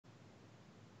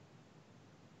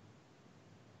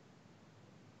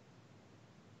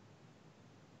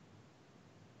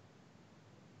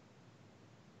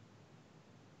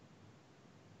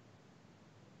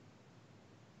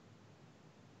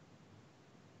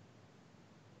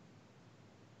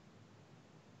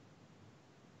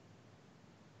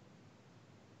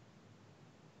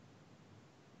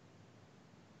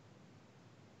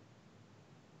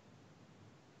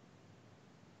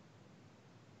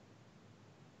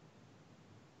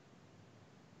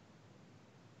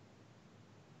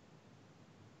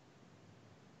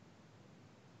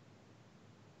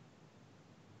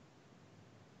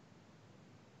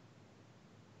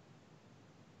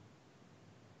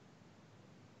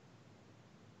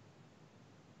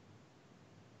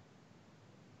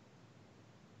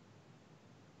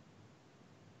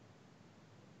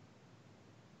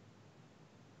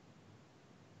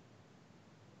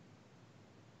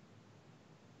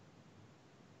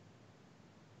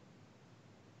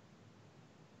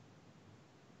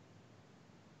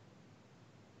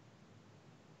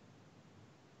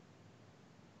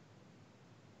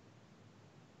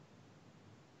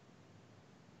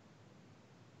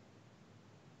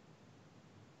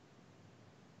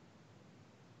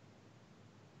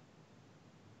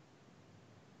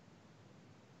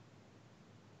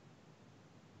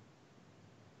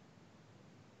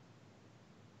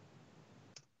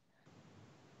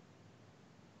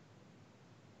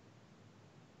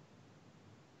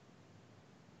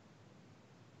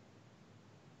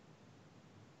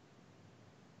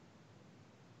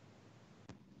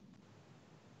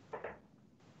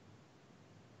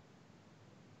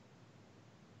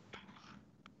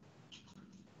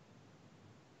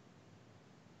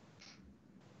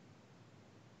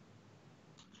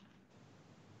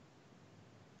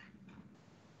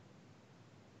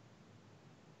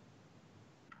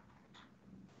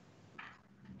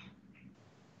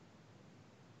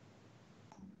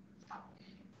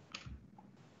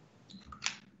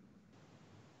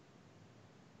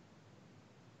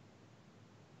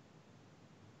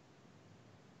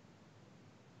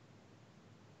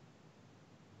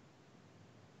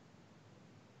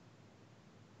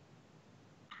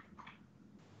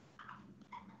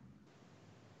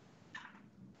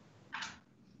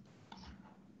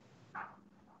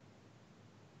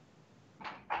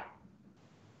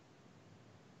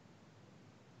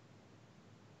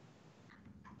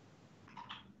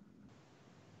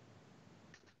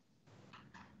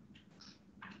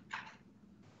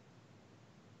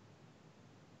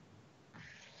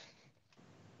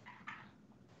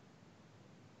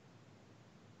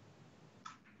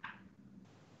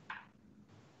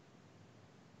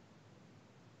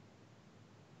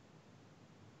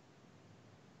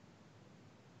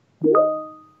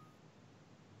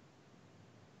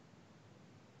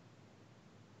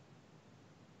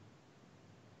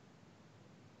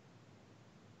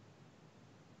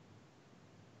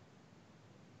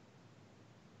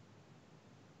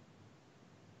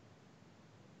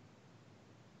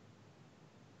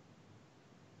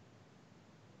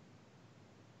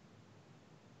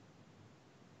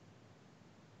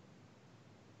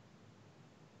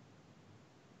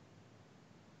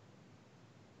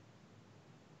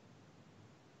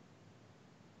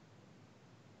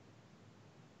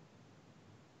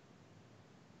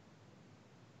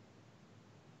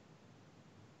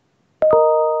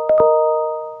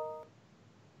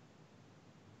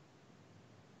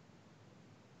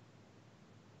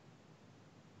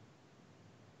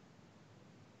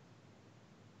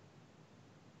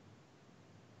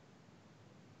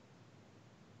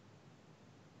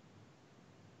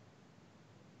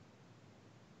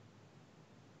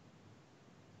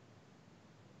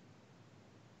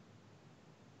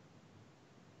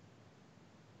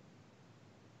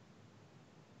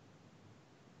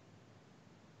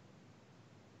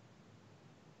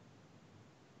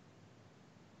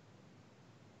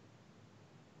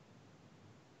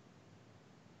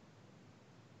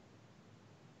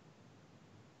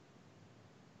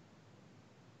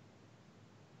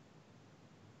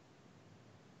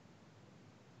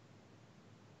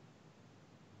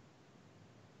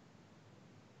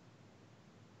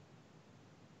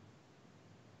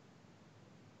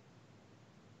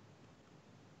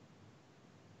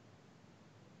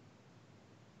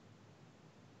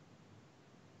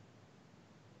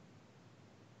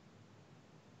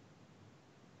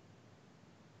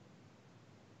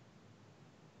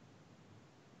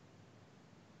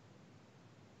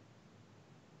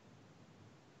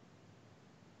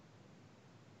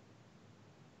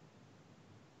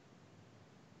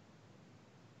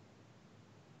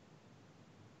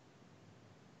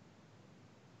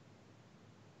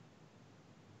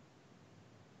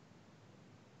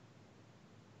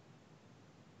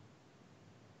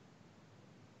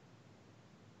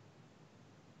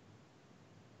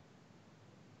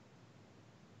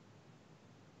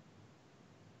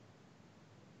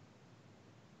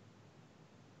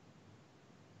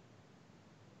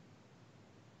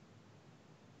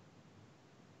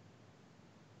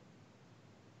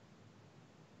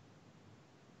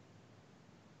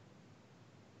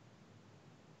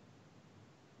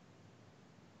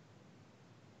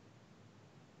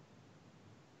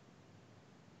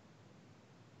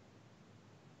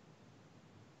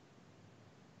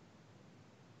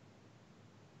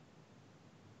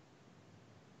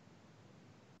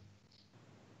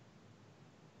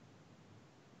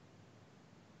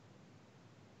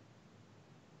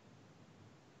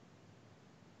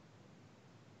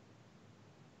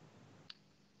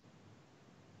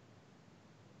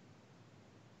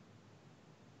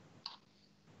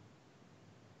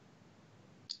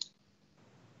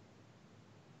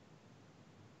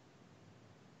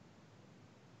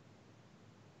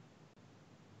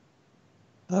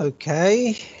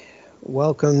Okay,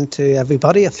 welcome to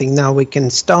everybody. I think now we can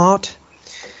start.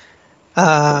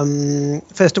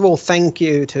 First of all, thank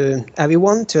you to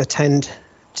everyone to attend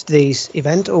today's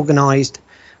event organized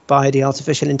by the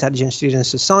Artificial Intelligence Student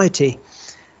Society.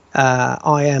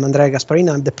 I am Andrea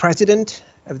Cavallaro. I'm the president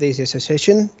of this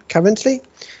association currently.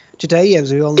 Today,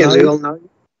 as we all know,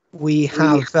 we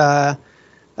have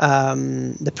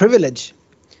the privilege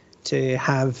to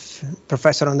have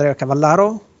Professor Andrea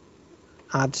Cavallaro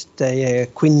at the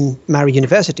Queen Mary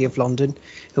University of London,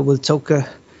 who will talk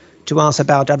to us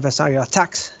about adversarial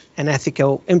attacks and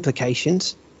ethical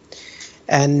implications.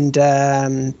 And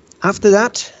after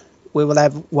that, we will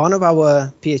have one of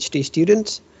our PhD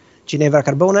students, Ginevra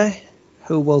Carbone,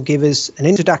 who will give us an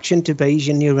introduction to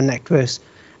Bayesian neural networks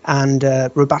and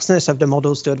robustness of the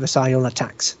models to adversarial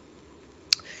attacks.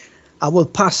 I will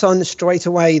pass on straight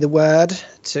away the word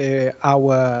to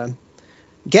our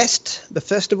guest, but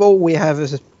first of all, we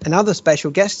have another special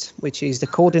guest, which is the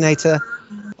coordinator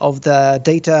of the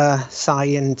Data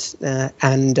Science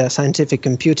and Scientific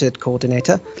Computer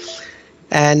Coordinator,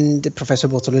 and Professor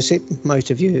Bortolussi, most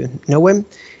of you know him,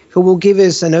 who will give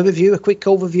us an overview, a quick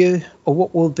overview of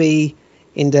what will be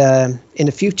in the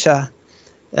future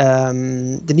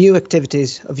the new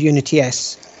activities of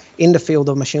UnityS in the field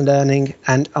of machine learning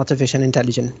and artificial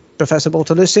intelligence. Professor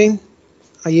Bortolussi,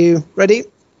 are you ready?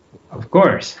 Of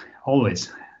course,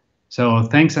 always. So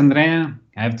thanks, Andrea.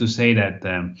 I have to say that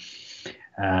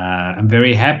I'm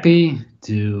very happy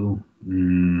to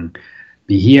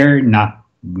be here, not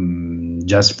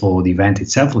just for the event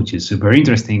itself, which is super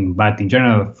interesting, but in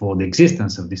general for the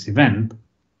existence of this event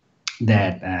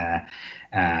that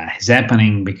is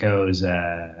happening because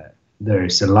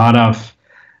there's a lot of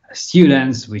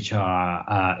students which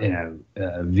are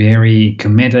very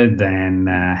committed and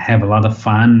have a lot of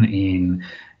fun in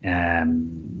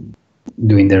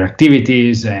doing their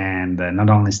activities and not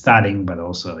only studying but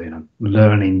also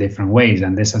learning different ways.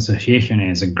 And this association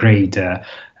is a great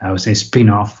I would say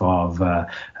spin-off of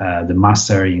the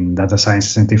master in data science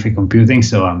and scientific computing.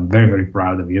 So I'm very, very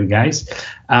proud of you guys.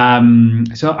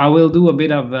 So I will do a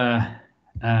bit of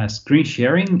screen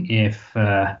sharing if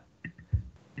that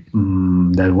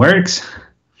works.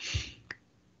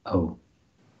 Oh,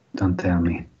 don't tell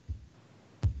me.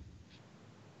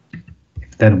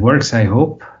 If that works, I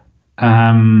hope.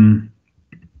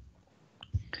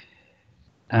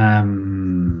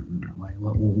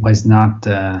 Was not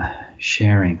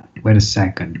sharing. Wait a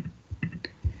second.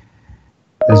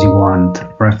 Does he want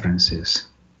preferences?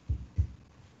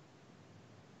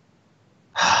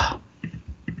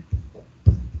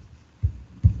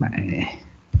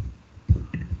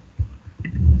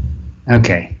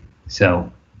 Okay,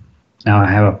 so now I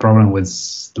have a problem with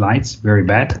slides, very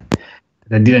bad.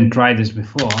 I didn't try this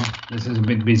before. This is a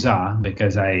bit bizarre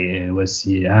because I was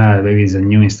maybe it's a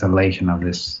new installation of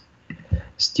this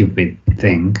stupid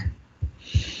thing.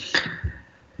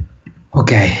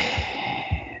 Okay.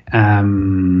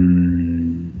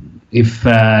 If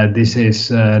this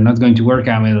is not going to work,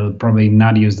 I will probably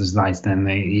not use the slides. Then,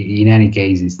 in any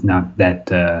case, it's not that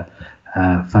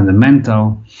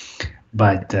fundamental.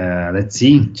 But let's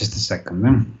see. Just a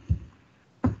second.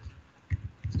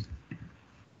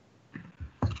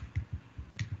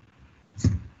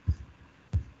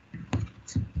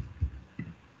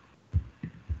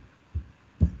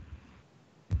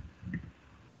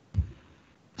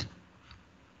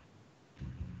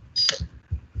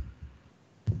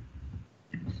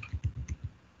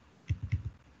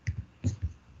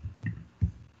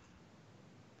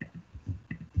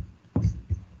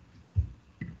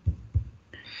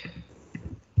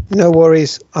 No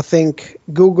worries. I think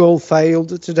Google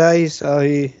failed today, so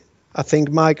I think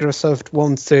Microsoft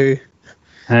wants to.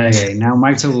 Okay, now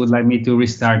Microsoft would like me to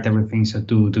restart everything, so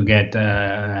to get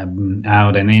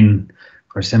out and in.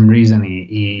 For some reason,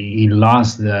 he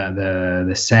lost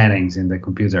the settings in the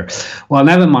computer. Well,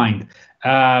 never mind.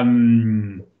 I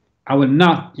will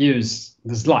not use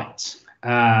the slides,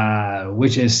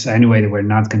 which is anyway we're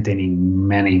not containing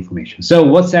many information. So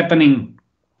what's happening?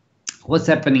 What's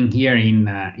happening here in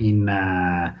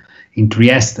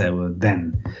Trieste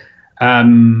then?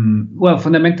 Well,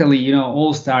 fundamentally,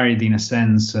 all started in a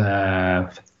sense 4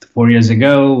 years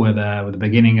ago with the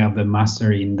beginning of the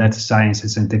master in data science and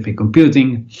scientific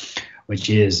computing, which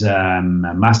is a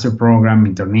master program,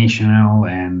 international,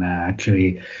 and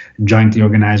actually jointly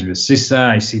organized with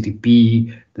CISA,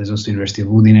 ICTP. There's also University of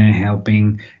Udine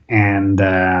helping, and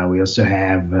we also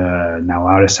have now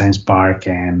our Science Park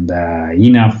and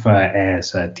ENAF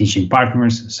as teaching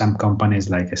partners. Some companies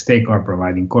like Esteko are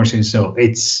providing courses. So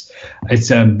it's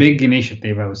a big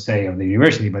initiative, I would say, of the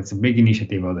university, but it's a big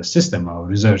initiative of the system of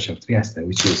research of Trieste,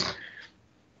 which is,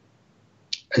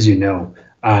 as you know,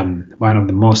 one of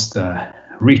the most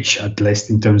rich, at least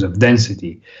in terms of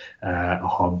density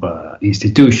of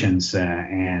institutions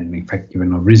and in fact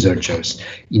even of researchers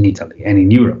in Italy and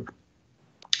in Europe.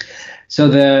 So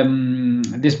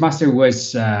this master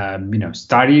was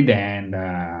studied and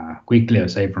quickly, I would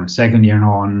say from second year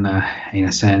on, in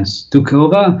a sense, took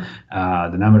over.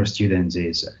 The number of students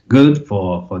is good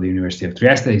for the University of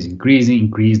Trieste. Is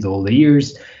increased all the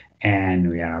years, and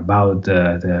we are about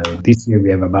this year we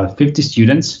have about 50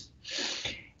 students.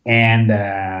 And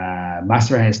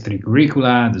master has 3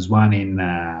 curricula. There's one in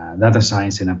data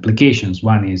science and applications,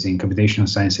 one is in computational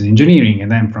science and engineering,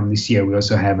 and then from this year we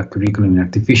also have a curriculum in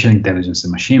artificial intelligence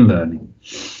and machine learning,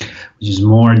 which is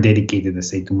more dedicated, let's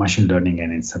say, to machine learning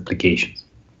and its applications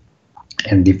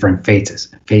and different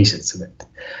phases of it.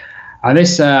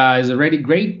 This is already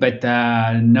great, but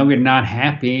no, we're not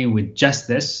happy with just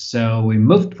this, so we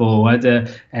moved forward.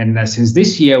 And since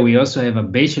this year, we also have a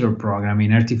bachelor program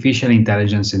in artificial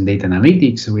intelligence and data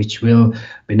analytics, which will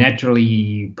be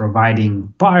naturally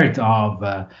providing part of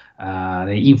the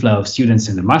inflow of students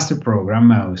in the master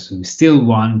program. So we still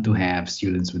want to have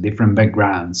students with different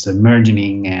backgrounds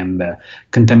merging and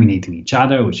contaminating each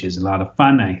other, which is a lot of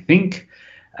fun, I think.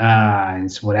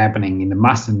 It's what's happening in the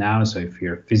master now. So if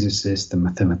you're a physicist, a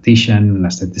mathematician,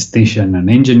 a statistician, an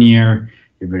engineer,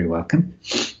 you're very welcome,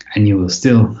 and you will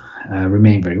still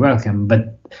remain very welcome.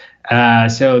 But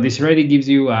so this already gives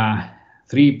you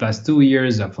 3 + 2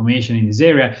 years of formation in this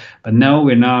area. But no,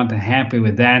 we're not happy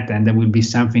with that, and there will be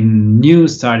something new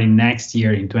starting next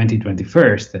year in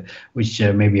 2021, which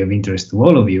may be of interest to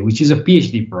all of you, which is a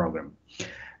PhD program.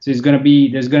 So there's going to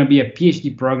be a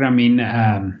PhD program in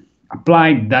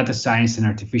applied data science and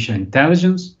artificial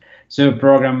intelligence. So a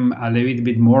program a little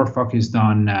bit more focused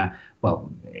on,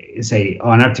 say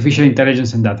on artificial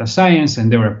intelligence and data science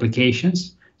and their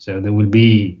applications. So there will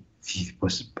be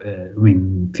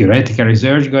theoretical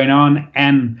research going on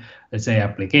and, let's say,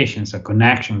 applications, so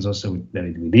connections also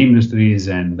with industries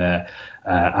and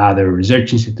other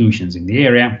research institutions in the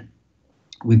area.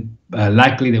 With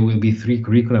likely there will be 3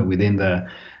 curricula within the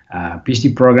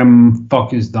PhD program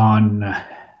focused on,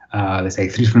 let's say,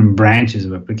 3 different branches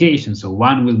of applications. So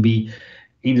one will be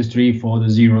Industry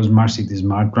 4.0, smart cities,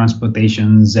 smart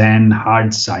transportations, and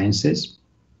hard sciences,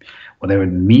 whatever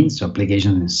it means, so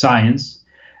applications in science.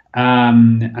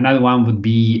 Another one would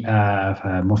be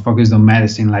more focused on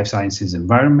medicine, life sciences,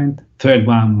 environment. Third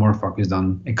one, more focused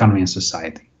on economy and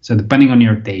society. So depending on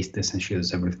your taste, essentially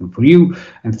there's everything for you,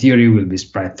 and theory will be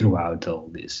spread throughout all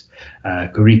this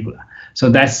curricula. So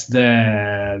that's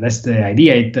the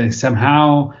idea. It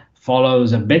somehow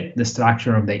follows a bit the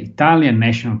structure of the Italian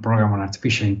National Program on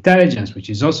Artificial Intelligence, which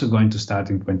is also going to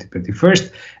start in 2021.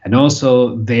 And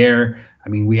also there, I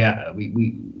mean, we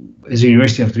as the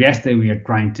University of Trieste, we are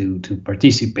trying to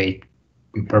participate.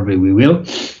 We will.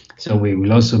 So we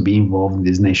will also be involved in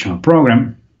this national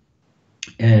program,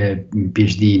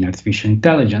 PhD in artificial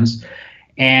intelligence.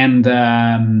 And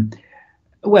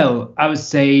well, I would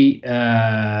say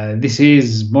this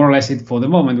is more or less it for the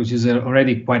moment, which is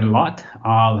already quite a lot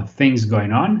of things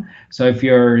going on. So if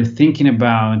you're thinking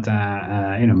about,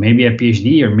 maybe a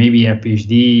PhD or maybe a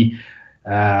PhD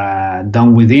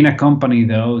done within a company,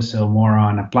 though, so more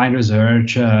on applied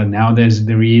research, now there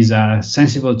is a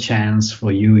sensible chance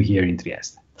for you here in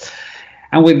Trieste.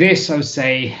 And with this, I would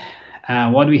say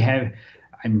what we have,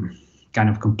 I'm kind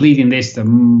of completing this. The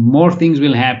more things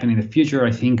will happen in the future,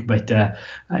 I think, but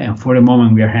for the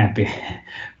moment, we are happy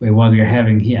with what we are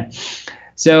having here.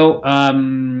 So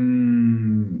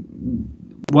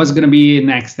what's going to be the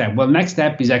next step? Well, next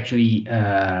step is actually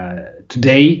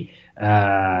today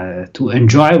to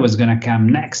enjoy what's going to come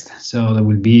next. So there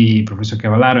will be Professor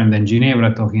Cavallaro and then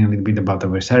Ginevra talking a little bit about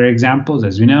adversarial examples,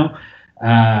 as we know.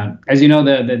 As you know,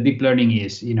 the deep learning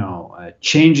is,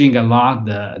 changing a lot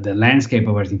the landscape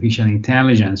of artificial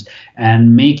intelligence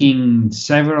and making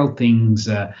several things,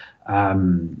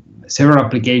 several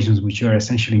applications which are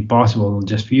essentially impossible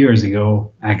just a few years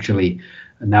ago, actually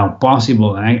now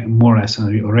possible and more or less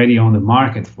already on the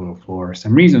market for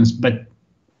some reasons. But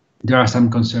there are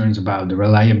some concerns about the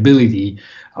reliability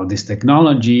of this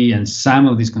technology, and some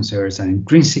of these concerns are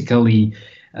intrinsically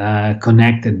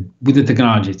connected with the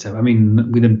technology itself. I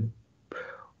mean,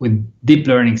 with deep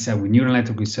learning itself, with neural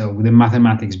network itself, with the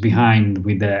mathematics behind,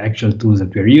 with the actual tools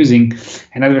that we're using.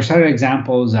 And adversarial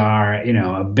examples are,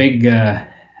 adversarial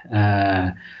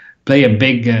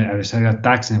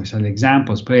attacks and adversarial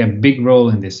examples play a big role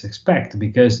in this respect,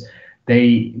 because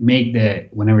they make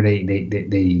whenever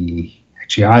they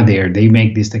actually are there, they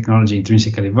make this technology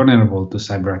intrinsically vulnerable to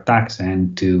cyber attacks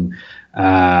and to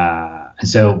and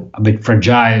so a bit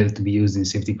fragile to be used in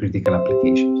safety critical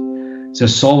applications. So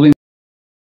solving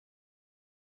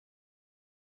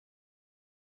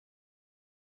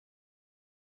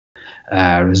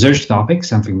research topics,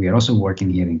 something we are also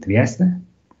working here in Trieste,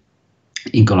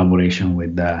 in collaboration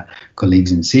with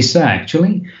colleagues in CISA,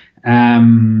 actually.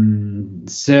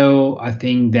 So I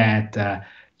think that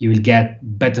you will get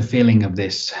better feeling of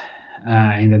this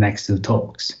in the next 2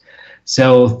 talks.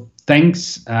 So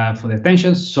thanks for the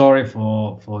attention. Sorry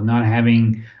for not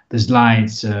having the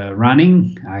slides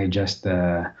running. I just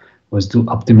was too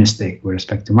optimistic with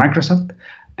respect to Microsoft.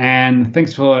 And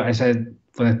thanks for, I said,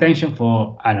 for the attention,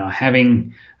 for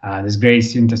having this great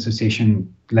student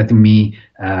association letting me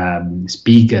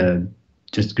speak.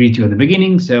 Just greet you at the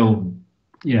beginning. So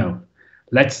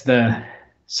let's the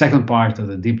second part of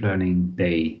the deep learning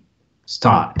day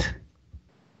start.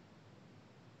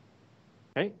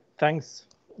 Okay, thanks.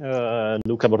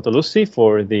 Luca Bortolussi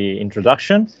for the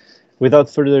introduction. Without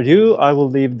further ado, I will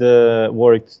leave the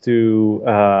work to,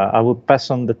 I will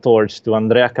pass on the torch to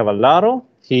Andrea Cavallaro.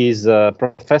 He's a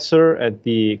professor at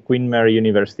the Queen Mary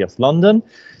University of London,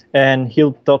 and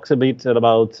he'll talk a bit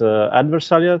about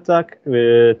adversarial attack,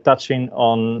 touching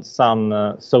on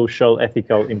some social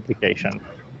ethical implication.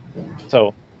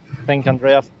 So, thank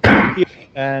Andrea for being here,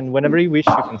 and whenever you wish,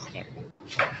 you can start.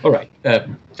 All right.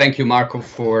 Thank you, Marco,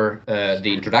 for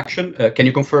the introduction. Can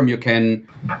you confirm you can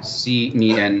see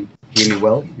me and hear me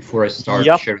well before I start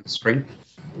sharing the screen?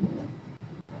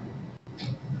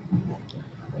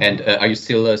 And are you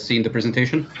still seeing the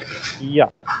presentation? Yeah.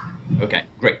 Okay,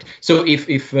 great. So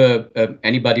if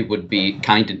anybody would be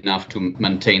kind enough to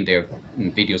maintain their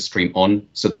video stream on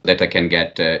so that I can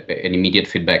get an immediate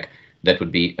feedback, that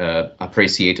would be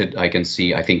appreciated. I can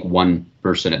see, I think, one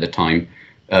person at a time.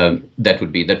 That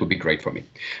would be great for me.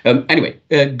 Anyway,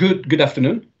 good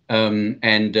afternoon,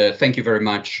 and thank you very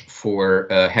much for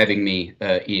having me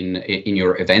in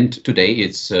your event today.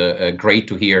 It's great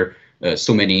to hear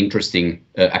so many interesting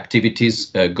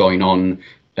activities going on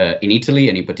in Italy,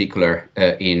 and in particular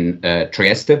in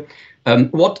Trieste.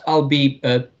 What I'll be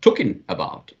talking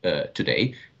about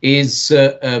today is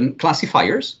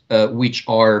classifiers, which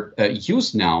are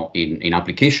used now in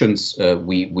applications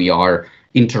we are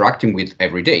interacting with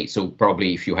every day. So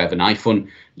probably if you have an iPhone,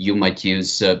 you might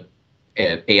use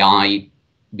AI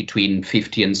between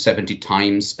 50 and 70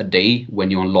 times a day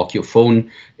when you unlock your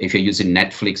phone. If you're using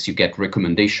Netflix, you get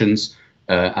recommendations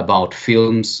about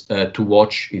films to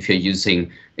watch. If you're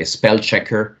using a spell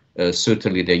checker,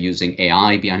 certainly they're using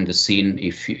AI behind the scene.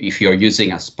 If you're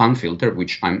using a spam filter,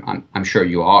 which I'm sure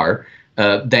you are,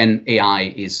 then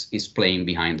AI is playing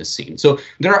behind the scene. So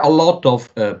there are a lot of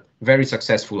very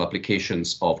successful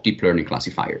applications of deep learning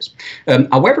classifiers.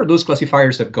 However, those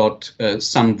classifiers have got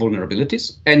some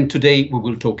vulnerabilities, and today we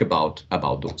will talk about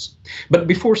those. But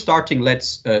before starting,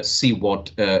 let's see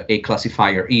what a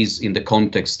classifier is in the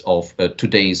context of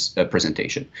today's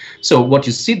presentation. So what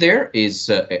you see there is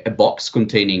a box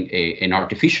containing an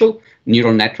artificial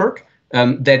neural network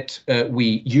that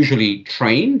we usually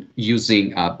train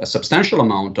using a substantial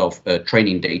amount of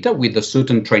training data with a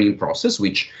certain training process,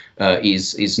 which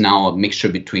is now a mixture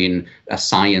between a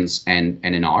science and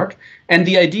an art. And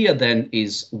the idea then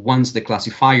is, once the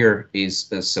classifier is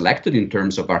selected in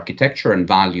terms of architecture and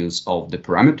values of the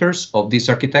parameters of this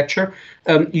architecture,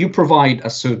 you provide a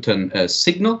certain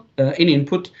signal in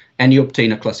input, and you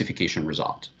obtain a classification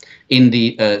result. In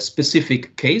the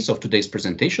specific case of today's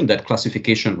presentation, that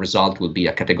classification result will be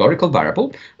a categorical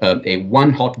variable, a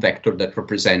one-hot vector that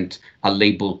represents a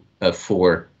label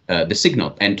for the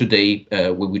signal. And today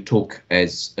we will talk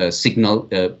as a signal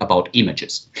about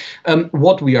images.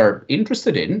 What we are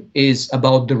interested in is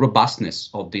about the robustness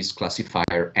of this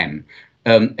classifier M.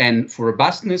 And for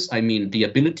robustness, I mean the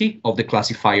ability of the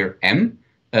classifier M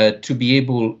to be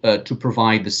able to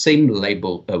provide the same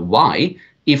label Y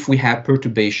if we have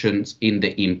perturbations in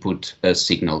the input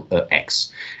signal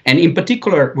X. And in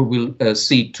particular, we will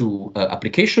see two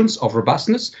applications of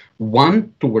robustness.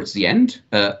 One towards the end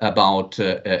about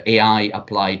AI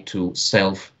applied to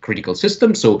self-critical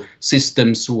systems, so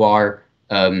systems who are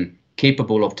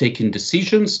capable of taking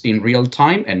decisions in real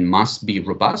time and must be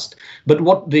robust. But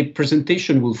what the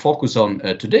presentation will focus on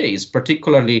today is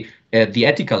particularly the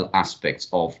ethical aspects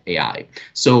of AI.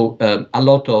 So a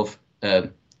lot of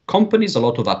companies, a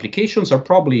lot of applications are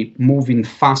probably moving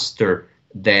faster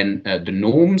than the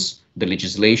norms, the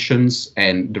legislations,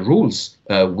 and the rules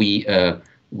we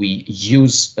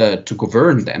use to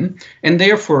govern them. And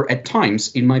therefore, at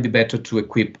times, it might be better to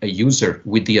equip a user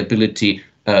with the ability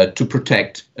to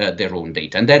protect their own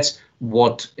data. And that's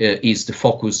what is the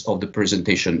focus of the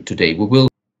presentation today. We will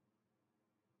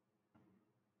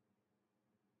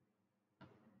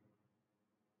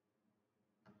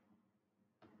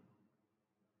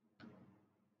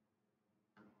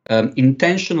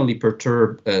intentionally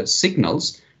perturb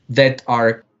signals that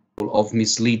are capable of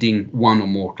misleading one or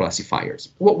more classifiers.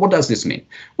 What does this mean?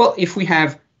 Well, if we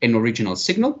have an original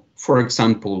signal, for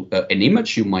example, an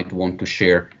image you might want to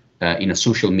share in a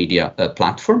social media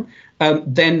platform,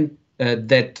 then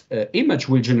that image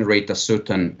will generate a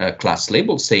certain class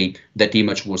label. Say that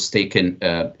image was taken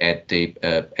at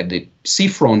the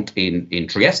seafront in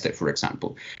Trieste, for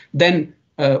example. Then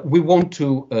we want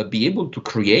to be able to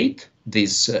create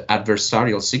this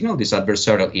adversarial signal, this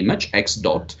adversarial image, X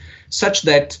dot, such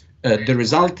that the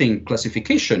resulting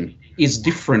classification is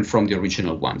different from the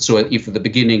original one. So if at the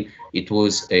beginning it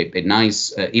was a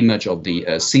nice image of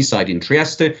the seaside in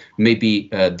Trieste, maybe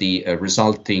the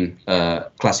resulting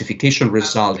classification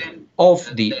result of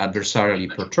the adversarially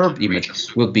perturbed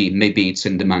image will be maybe it's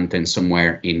in the mountains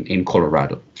somewhere in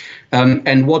Colorado.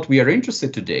 And what we are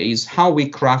interested today is how we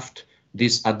craft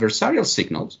these adversarial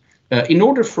signals in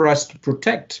order for us to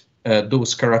protect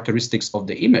those characteristics of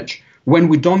the image when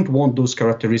we don't want those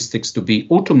characteristics to be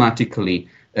automatically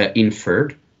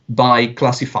inferred by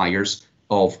classifiers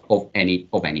of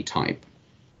any type.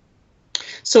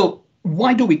 So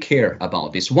why do we care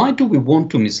about this? Why do we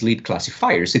want to mislead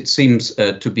classifiers? It seems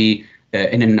to be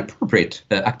an inappropriate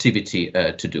activity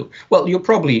to do. Well, you're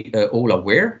probably all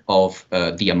aware of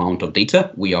the amount of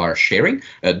data we are sharing.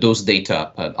 Those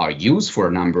data are used for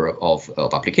a number of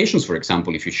applications. For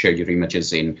example, if you share your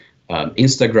images in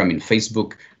Instagram and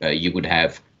Facebook, you would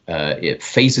have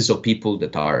faces of people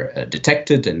that are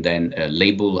detected and then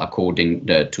labeled according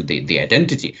to the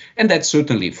identity. And that's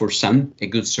certainly for some a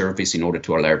good service in order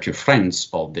to alert your friends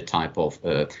of the type of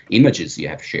images you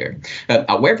have shared.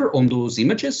 However, on those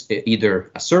images, either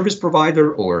a service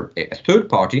provider or a third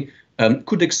party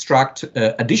could extract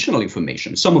additional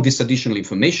information. Some of this additional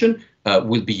information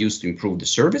will be used to improve the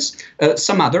service.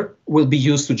 Some other will be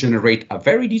used to generate a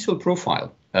very detailed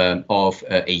profile of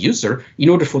a user in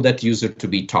order for that user to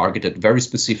be targeted very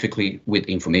specifically with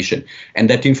information. And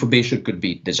that information could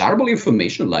be desirable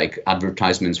information like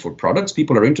advertisements for products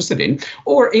people are interested in,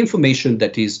 or information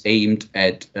that is aimed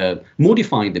at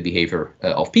modifying the behavior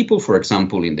of people, for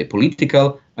example, in the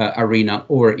political arena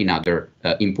or in other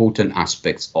important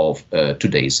aspects of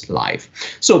today's life.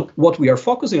 So what we are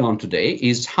focusing on today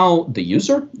is how the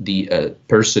user, the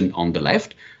person on the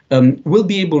left, will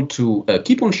be able to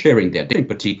keep on sharing their in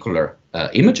particular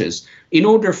images in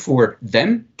order for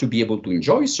them to be able to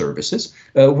enjoy services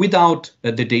without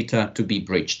the data to be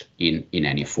breached in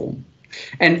any form.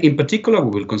 And in particular,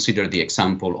 we will consider the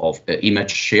example of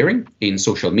image sharing in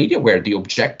social media, where the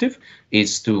objective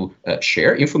is to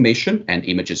share information and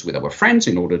images with our friends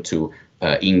in order to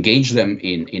engage them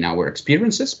in our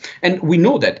experiences. And we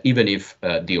know that even if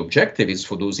the objective is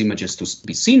for those images to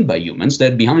be seen by humans,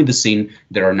 that behind the scene,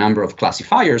 there are a number of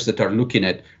classifiers that are looking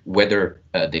at whether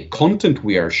the content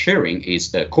we are sharing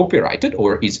is copyrighted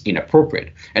or is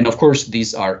inappropriate. And of course,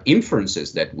 these are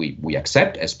inferences that we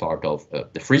accept as part of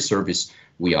the free service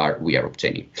we are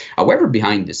obtaining. However,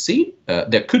 behind the scene,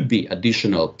 there could be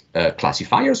additional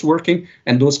classifiers working,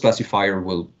 and those classifiers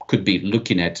could be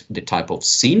looking at the type of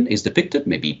scene is depicted.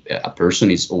 Maybe a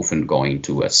person is often going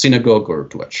to a synagogue or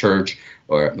to a church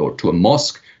or to a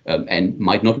mosque, and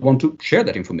might not want to share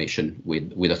that information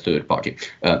with a third party.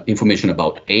 Information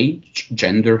about age,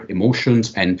 gender,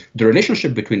 emotions, and the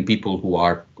relationship between people who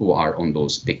are on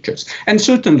those pictures. And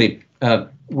certainly,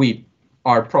 we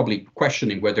are probably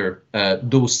questioning whether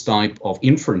those type of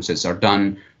inferences are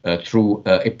done through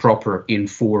a proper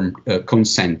informed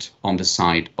consent on the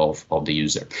side of the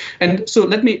user. And so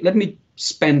let me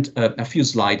spend a few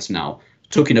slides now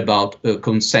talking about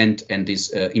consent and this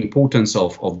importance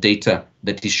of data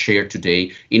that is shared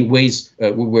today in ways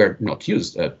we were not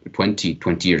used 20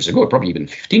 years ago, probably even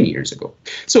 15 years ago.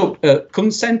 So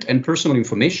consent and personal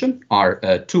information are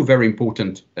two very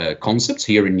important concepts.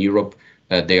 Here in Europe,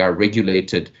 they are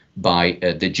regulated by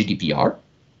the GDPR.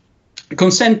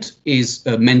 Consent is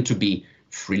meant to be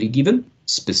freely given,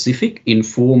 specific,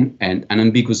 informed, and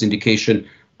unambiguous indication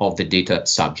of the data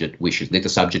subject wishes. Data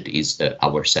subject is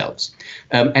ourselves.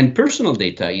 And personal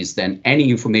data is then any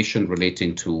information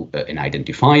relating to an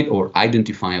identified or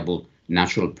identifiable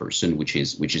natural person, which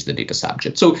is the data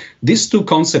subject. So these two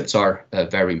concepts are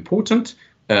very important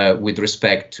with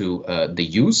respect to the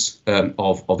use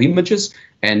of images.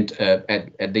 And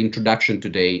at the introduction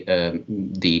today,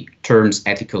 the terms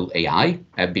ethical AI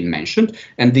have been mentioned.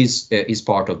 And this is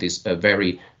part of this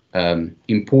very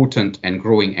important and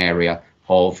growing area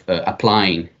of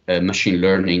applying machine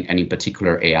learning, and in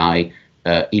particular AI,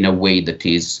 in a way that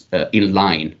is in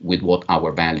line with what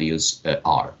our values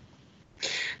are.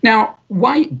 Now,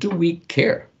 why do we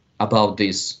care about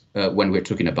this when we're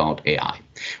talking about AI?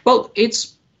 Well,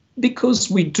 it's because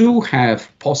we do have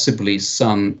possibly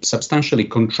some substantially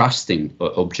contrasting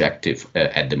objective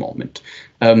at the moment.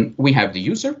 We have the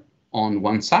user on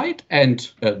one side and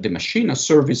the machine, a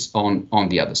service on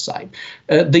the other side.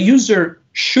 The user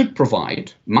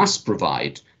must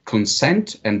provide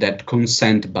consent, and that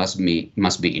consent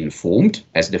must be informed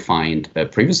as defined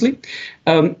previously.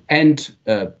 And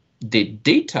the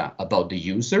data about the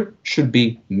user should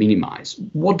be minimized.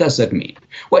 What does that mean?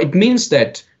 Well, it means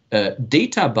that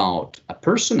data about a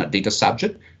person, a data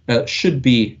subject, should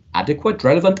be adequate,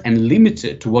 relevant, and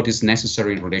limited to what is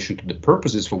necessary in relation to the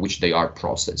purposes for which they are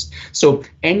processed. So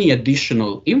any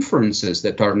additional inferences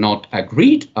that are not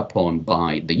agreed upon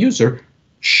by the user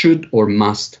should or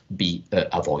must be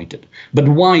avoided. But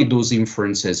why those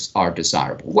inferences are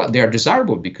desirable? Well, they are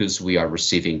desirable because we are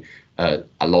receiving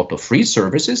a lot of free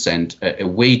services, and a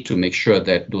way to make sure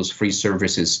that those free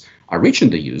services are reaching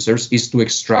the users is to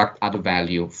extract other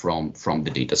value from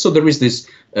the data. So there is this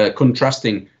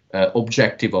contrasting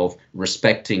objective of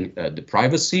respecting the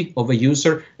privacy of a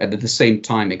user, and at the same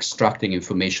time extracting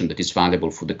information that is valuable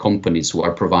for the companies who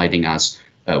are providing us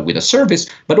with a service,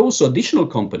 but also additional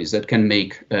companies that can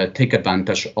take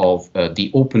advantage of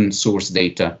the open source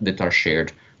data that are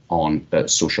shared on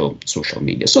social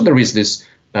media. So there is this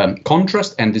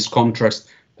contrast, and this contrast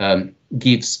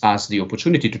gives us the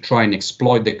opportunity to try and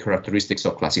exploit the characteristics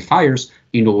of classifiers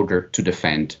in order to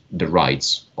defend the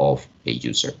rights of a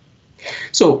user.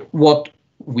 So what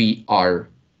we are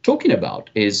talking about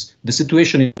is the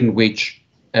situation in which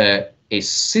a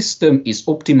system is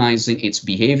optimizing its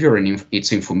behavior and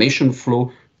its information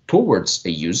flow towards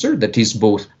a user that is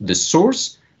both the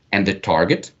source and the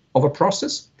target of a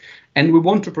process. And we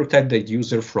want to protect the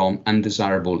user from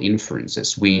undesirable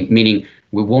inferences, meaning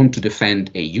we want to defend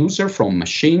a user from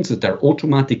machines that are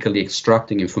automatically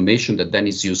extracting information that then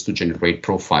is used to generate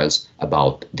profiles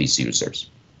about these users.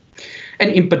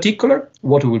 And in particular,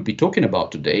 what we will be talking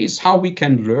about today is how we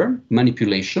can learn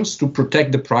manipulations to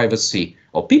protect the privacy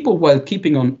of people while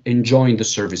keeping on enjoying the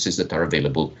services that are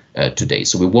available today.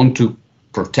 So we want to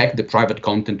protect the private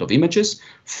content of images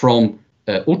from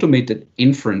automated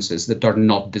inferences that are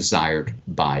not desired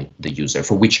by the user,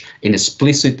 for which an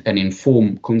explicit and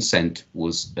informed consent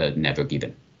was never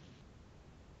given.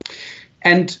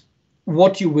 And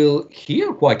what you will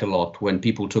hear quite a lot when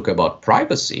people talk about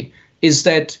privacy is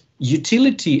that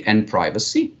utility and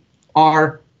privacy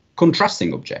are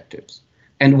contrasting objectives.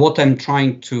 And what I'm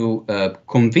trying to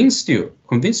convince you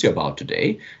about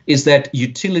today is that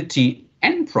utility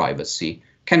and privacy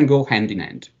can go hand in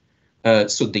hand.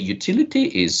 So the utility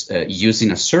is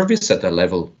using a service at a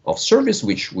level of service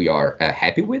which we are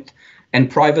happy with,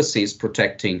 and privacy is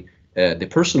protecting the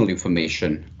personal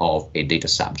information of a data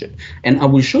subject. And I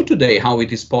will show today how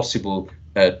it is possible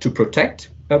to protect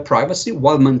privacy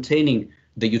while maintaining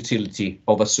the utility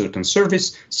of a certain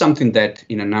service, something that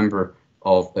in a number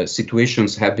of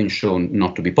situations have been shown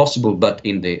not to be possible, but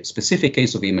in the specific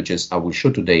case of images I will show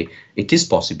today, it is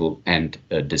possible and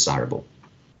desirable.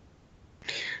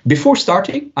 Before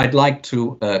starting, I'd like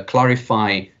to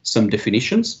clarify some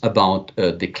definitions about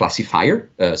the classifier,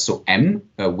 so M,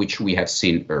 which we have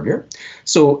seen earlier.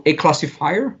 So a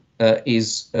classifier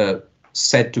is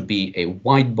said to be a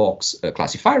white box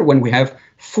classifier when we have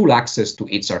full access to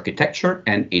its architecture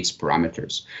and its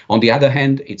parameters. On the other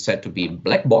hand, it's said to be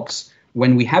black box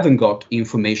when we haven't got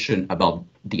information about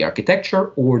the architecture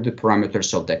or the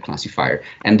parameters of that classifier.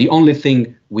 And the only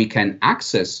thing we can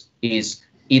access is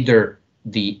either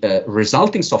the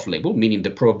resulting soft label, meaning the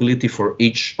probability for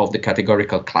each of the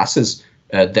categorical classes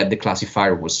that the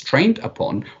classifier was trained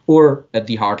upon, or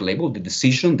the hard label, the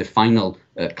decision, the final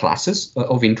classes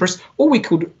of interest, or we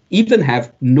could even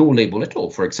have no label at all.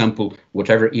 For example,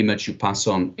 whatever image you pass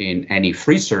on in any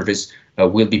free service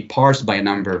will be parsed by a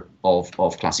number of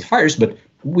classifiers, but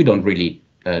we don't really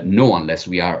know, unless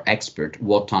we are expert,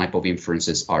 what type of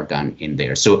inferences are done in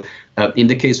there. So in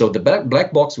the case of the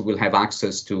black box, we will have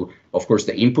access to, of course,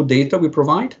 the input data we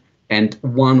provide and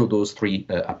one of those three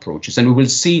approaches. And we will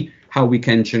see how we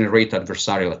can generate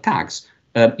adversarial attacks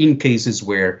in cases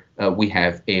where we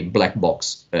have a black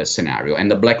box scenario. And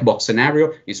the black box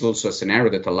scenario is also a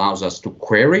scenario that allows us to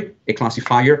query a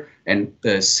classifier and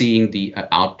seeing the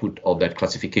output of that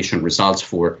classification results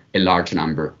for a large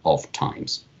number of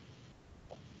times.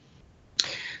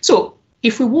 So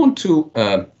if we want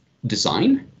to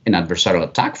design an adversarial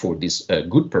attack for these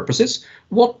good purposes,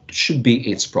 what should be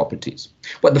its properties?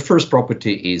 Well, the first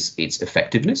property is its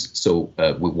effectiveness. So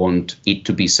we want it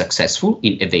to be successful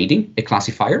in evading a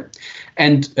classifier.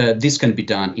 And this can be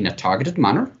done in a targeted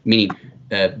manner, meaning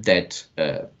that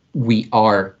we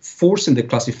are forcing the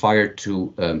classifier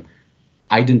to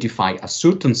identify a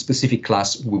certain specific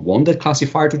class we want that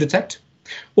classifier to detect,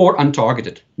 or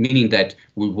untargeted, meaning that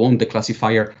we want the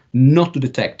classifier not to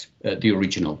detect the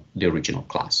original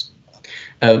class.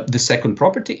 The second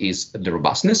property is the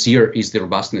robustness. Here is the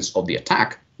robustness of the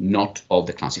attack, not of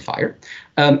the classifier.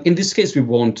 In this case, we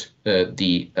want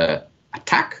the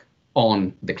attack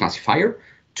on the classifier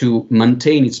to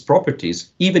maintain its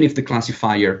properties, even if the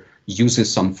classifier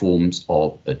uses some forms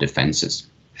of defenses.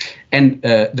 And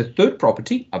the third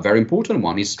property, a very important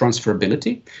one, is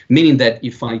transferability, meaning that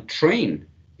if I train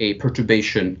a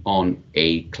perturbation on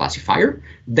a classifier,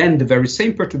 then the very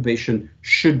same perturbation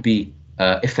should be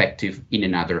effective in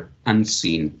another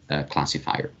unseen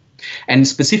classifier. And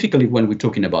specifically, when we're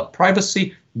talking about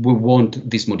privacy, we want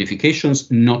these modifications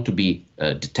not to be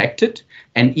detected.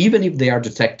 And even if they are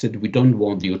detected, we don't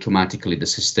want automatically the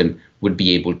system would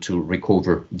be able to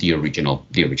recover the original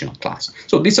class.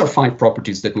 So these are 5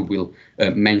 properties that we will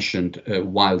mention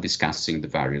while discussing the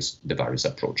various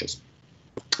approaches.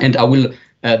 And I will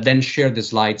then share the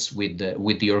slides with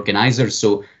the organizers.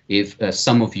 So if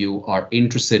some of you are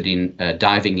interested in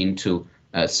diving into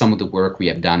some of the work we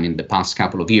have done in the past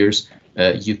couple of years,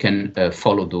 you can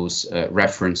follow those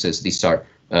references. These are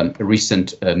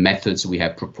recent methods we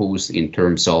have proposed in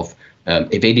terms of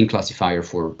evading classifier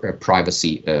for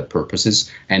privacy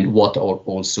purposes, and what are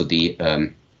also the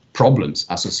problems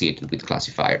associated with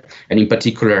classifier. And in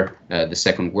particular, the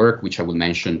second work, which I will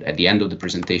mention at the end of the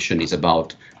presentation, is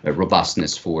about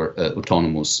robustness for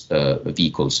autonomous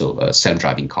vehicles, so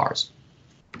self-driving cars.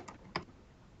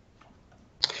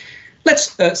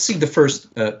 Let's see the first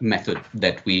method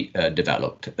that we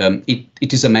developed.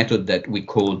 It is a method that we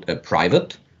called a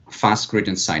private fast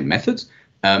gradient sign method.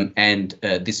 And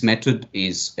this method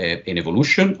is an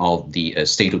evolution of the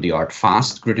state-of-the-art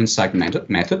fast gradient sign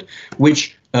method,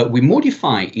 which we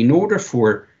modify in order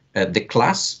for the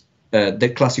class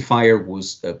the classifier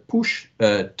was pushed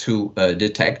to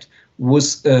detect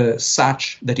was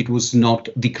such that it was not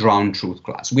the ground truth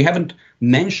class. We haven't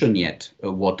mentioned yet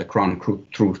what the ground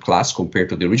truth class compared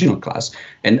to the original class,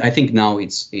 and I think now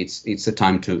it's the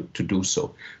time to do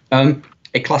so.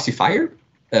 A classifier,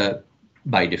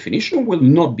 by definition, will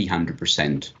not be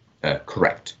 100%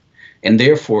 correct, and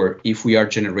therefore, if we are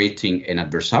generating an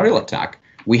adversarial attack,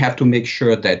 we have to make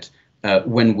sure that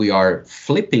when we are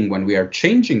flipping, when we are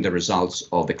changing the results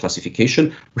of the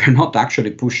classification, we're not actually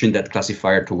pushing that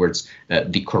classifier towards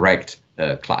the correct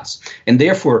class. And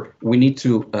therefore, we need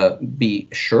to be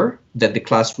sure that the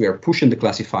class we are pushing the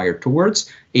classifier towards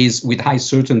is with high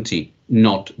certainty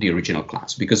not the original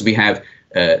class, because we have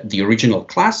the original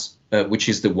class, which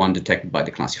is the one detected by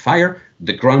the classifier,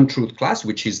 the ground truth class,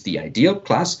 which is the ideal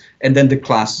class, and then the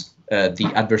class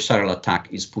the adversarial attack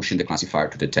is pushing the classifier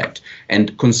to detect.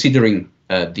 And considering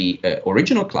the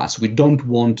original class, we don't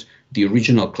want the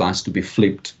original class to be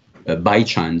flipped by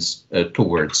chance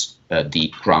towards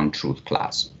the ground truth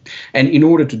class. And in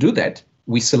order to do that,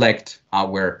 we select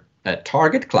our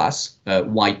target class,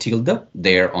 y tilde,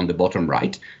 there on the bottom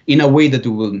right, in a way that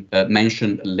we will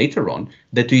mention later on,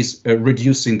 that is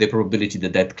reducing the probability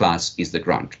that that class is the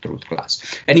ground truth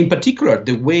class. And in particular,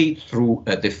 the way through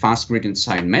the fast gradient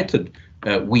sign method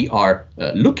we are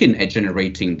looking at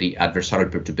generating the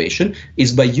adversarial perturbation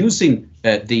is by using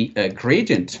the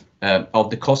gradient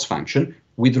of the cost function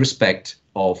with respect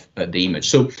of the image.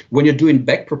 So when you're doing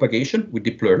backpropagation with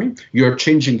deep learning, you're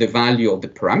changing the value of the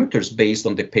parameters based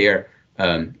on the pair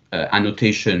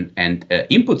annotation and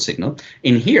input signal.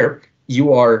 In here,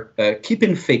 you are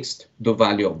keeping fixed the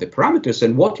value of the parameters,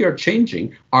 and what you're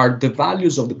changing are the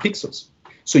values of the pixels.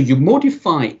 So you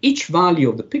modify each value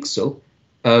of the pixel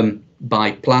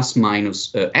by plus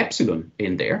minus epsilon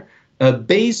in there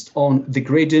based on the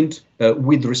gradient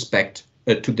with respect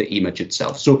to the image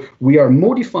itself. So we are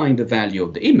modifying the value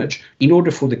of the image in order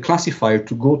for the classifier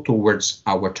to go towards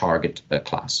our target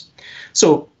class.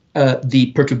 So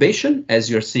the perturbation, as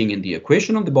you're seeing in the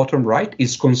equation on the bottom right,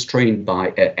 is constrained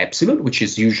by epsilon, which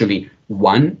is usually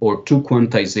 1 or 2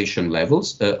 quantization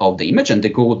levels of the image. And the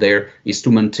goal there is to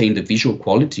maintain the visual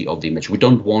quality of the image. We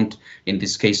don't want, in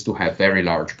this case, to have very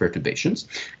large perturbations.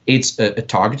 It's a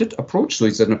targeted approach. So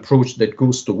it's an approach that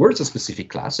goes towards a specific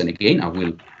class. And again, I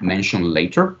will mention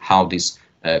later how this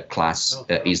class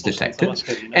is detected.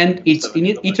 And it's an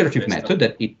iterative method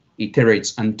that it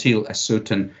iterates until a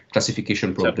certain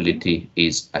classification probability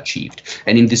is achieved.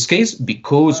 And in this case,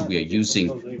 because we are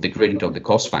using the gradient of the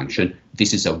cost function,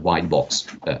 this is a white box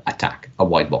attack, a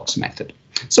white box method.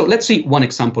 So let's see one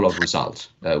example of result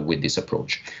with this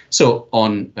approach. So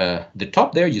on the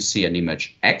top there, you see an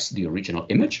image X, the original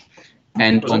image.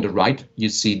 And on the right, you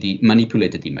see the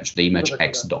manipulated image, the image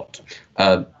X dot.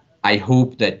 I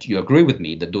hope that you agree with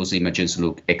me that those images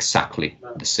look exactly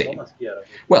the same.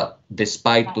 Well,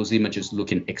 despite those images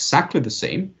looking exactly the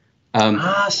same,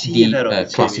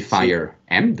 the classifier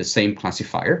M, the same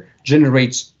classifier,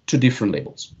 generates 2 different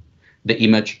labels. The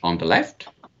image on the left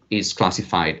is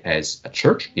classified as a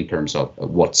church in terms of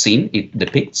what scene it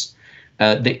depicts.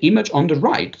 The image on the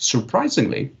right,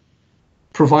 surprisingly,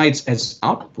 provides as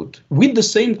output, with the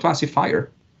same classifier,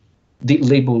 the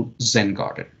label Zen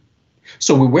Garden.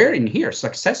 So we were in here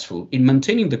successful in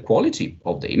maintaining the quality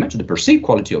of the image, the perceived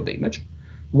quality of the image,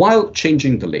 while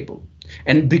changing the label.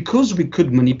 And because we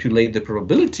could manipulate the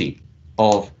probability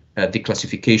of the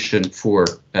classification for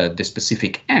the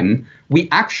specific M, we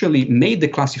actually made the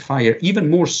classifier even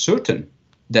more certain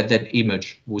that that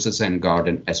image was a Zen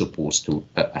garden as opposed to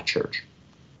a church.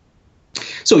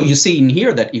 So you see in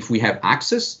here that if we have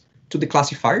access to the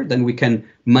classifier, then we can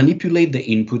manipulate the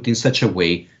input in such a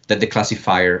way that the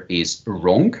classifier is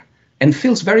wrong and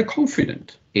feels very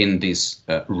confident in this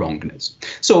wrongness.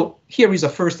 So here is a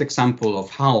first example of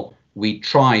how we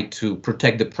try to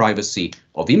protect the privacy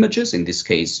of images, in this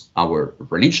case, our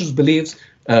religious beliefs,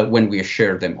 when we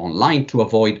share them online, to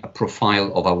avoid a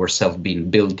profile of ourselves being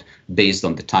built based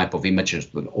on the type of images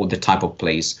or the type of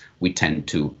place we tend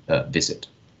to visit.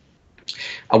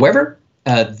 However,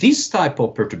 this type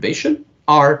of perturbation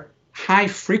are high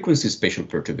frequency spatial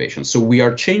perturbations. So we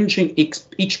are changing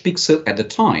each pixel at a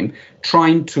time,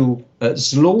 trying to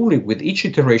slowly, with each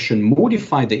iteration,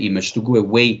 modify the image to go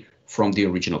away from the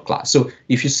original class. So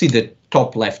if you see the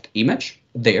top left image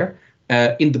there,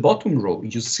 in the bottom row,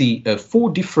 you see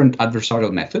 4 different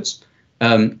adversarial methods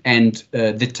and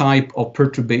the type of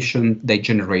perturbation they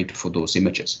generate for those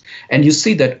images. And you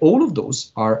see that all of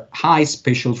those are high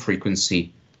spatial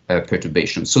frequency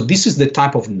perturbations. So this is the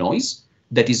type of noise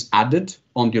that is added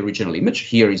on the original image.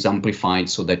 Here is amplified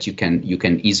so that you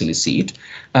can easily see it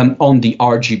on the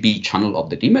RGB channel of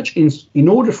that image in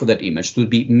order for that image to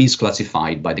be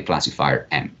misclassified by the classifier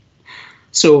M.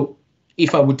 So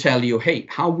if I would tell you, hey,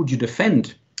 how would you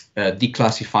defend the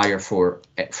classifier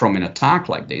from an attack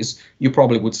like this, you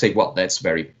probably would say, well, that's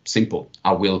very simple.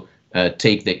 I will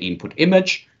take the input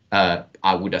image.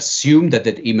 I would assume that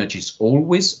that image is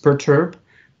always perturbed.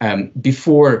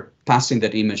 Before passing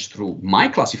that image through my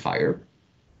classifier,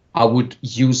 I would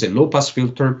use a low-pass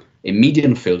filter, a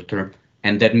median filter,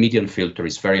 and that median filter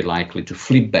is very likely to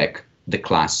flip back the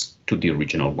class to the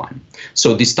original one.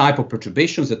 So this type of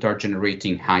perturbations that are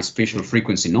generating high spatial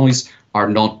frequency noise are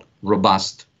not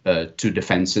robust to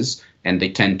defenses, and they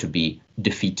tend to be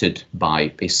defeated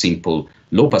by a simple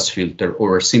low-pass filter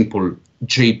or a simple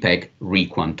JPEG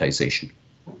requantization.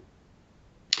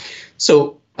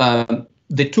 So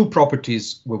the 2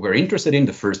 properties we were interested in,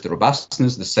 the first, the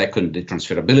robustness, the second, the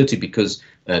transferability, because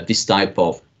this type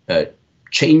of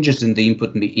changes in the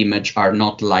input image are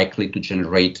not likely to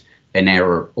generate an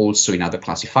error also in other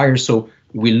classifiers. So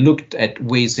we looked at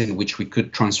ways in which we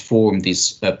could transform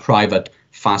this private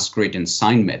fast gradient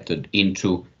sign method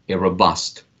into a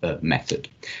robust method.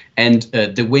 And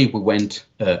the way we went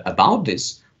about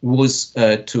this was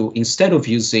to, instead of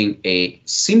using a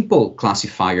simple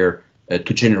classifier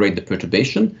to generate the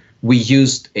perturbation, we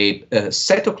used a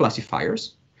set of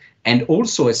classifiers and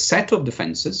also a set of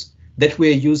defenses that were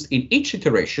used in each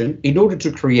iteration in order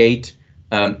to create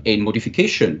a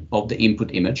modification of the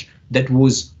input image that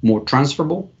was more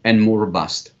transferable and more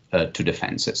robust to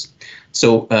defenses.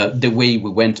 So the way we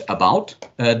went about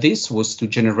this was to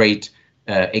generate,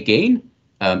 again,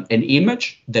 an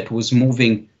image that was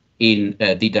moving in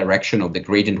the direction of the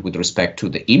gradient with respect to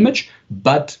the image,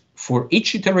 but for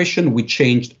each iteration, we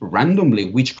changed randomly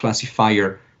which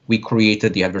classifier we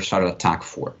created the adversarial attack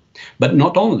for. But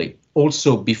not only,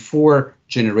 also before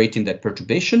generating that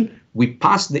perturbation, we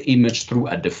passed the image through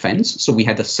a defense. So we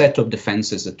had a set of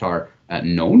defenses that are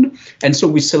known. And so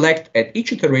we select at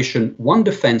each iteration 1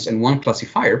 defense and 1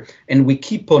 classifier, and we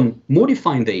keep on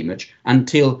modifying the image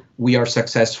until we are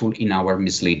successful in our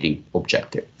misleading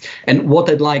objective. And what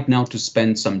I'd like now to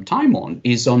spend some time on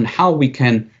is on how we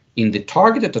can, in the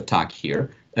targeted attack here,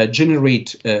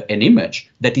 generate an image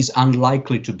that is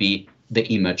unlikely to be the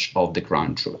image of the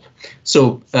ground truth.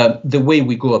 So the way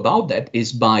we go about that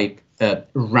is by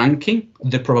ranking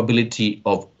the probability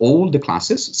of all the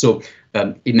classes. So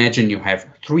imagine you have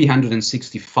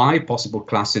 365 possible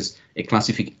classes a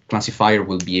classifier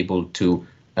will be able to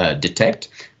detect.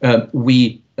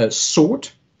 We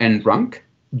sort and rank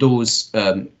those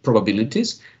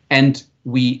probabilities, and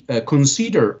we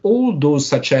consider all those,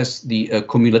 such as the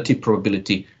cumulative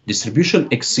probability distribution,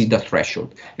 exceed a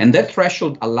threshold. And that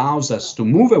threshold allows us to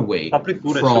move away from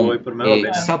a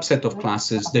subset of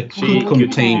classes that could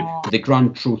contain the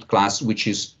ground truth class, which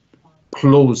is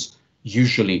close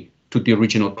usually to the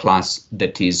original class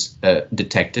that is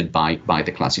detected by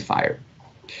the classifier.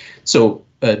 So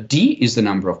D is the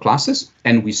number of classes,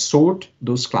 and we sort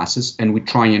those classes and we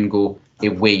try and go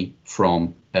away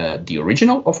from the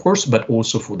original, of course, but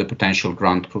also for the potential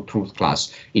ground truth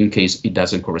class in case it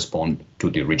doesn't correspond to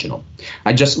the original.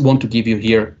 I just want to give you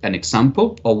here an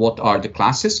example of what are the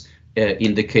classes.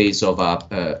 In the case of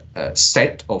a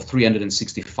set of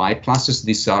 365 classes,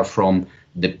 these are from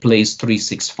the Place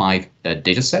 365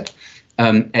 dataset.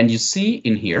 And you see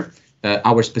in here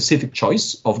our specific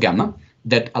choice of gamma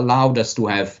that allowed us to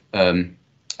have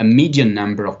a median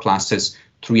number of classes,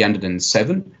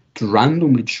 307, to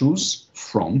randomly choose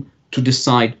from to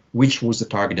decide which was the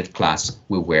targeted class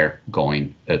we were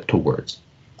going towards.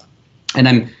 And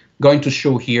I'm going to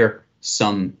show here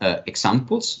some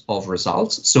examples of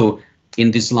results. So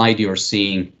in this slide, you're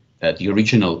seeing the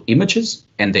original images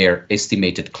and their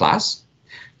estimated class.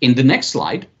 In the next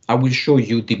slide, I will show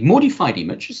you the modified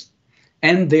images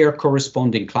and their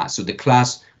corresponding class. So the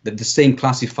class that the same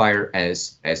classifier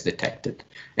as detected.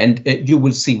 And you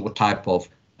will see what type of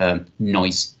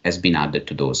noise has been added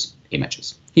to those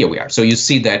images. Here we are. So you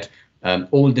see that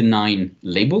all the 9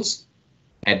 labels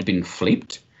had been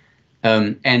flipped.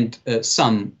 and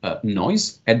some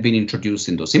noise had been introduced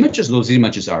in those images. Those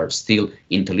images are still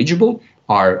intelligible,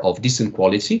 are of decent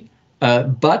quality,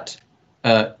 but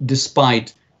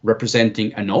despite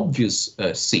representing an obvious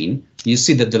scene, you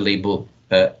see that the label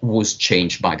was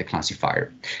changed by the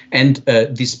classifier. And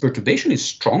this perturbation is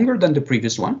stronger than the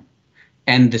previous one,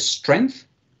 and the strength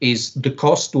is the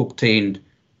cost to obtain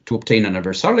an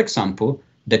adversarial example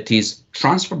that is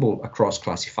transferable across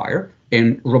classifier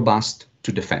and robust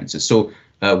to defenses. So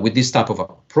with this type of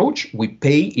approach, we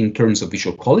pay in terms of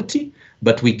visual quality,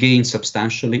 but we gain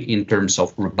substantially in terms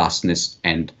of robustness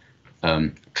and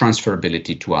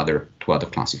transferability to other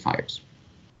classifiers.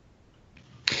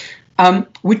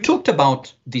 We talked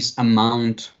about this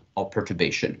amount of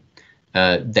perturbation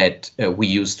that we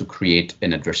use to create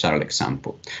an adversarial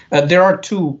example. There are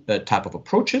two types of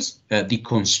approaches. The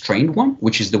constrained one,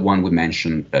 which is the one we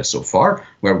mentioned so far,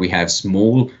 where we have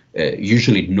small,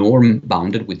 usually norm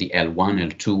bounded with the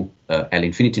L1, L2, L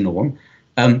infinity norm.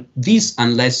 These,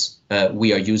 unless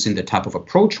we are using the type of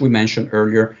approach we mentioned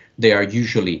earlier, they are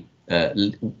usually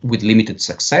with limited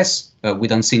success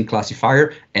with unseen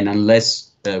classifier, and unless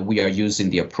we are using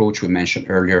the approach we mentioned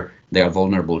earlier, they are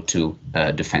vulnerable to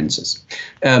defenses.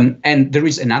 And there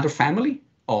is another family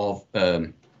of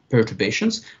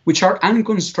perturbations, which are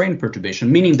unconstrained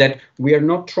perturbation, meaning that we are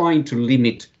not trying to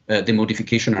limit the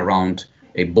modification around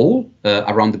a ball,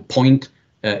 around the point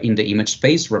in the image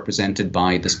space represented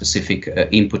by the specific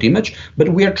input image, but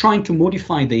we are trying to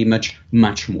modify the image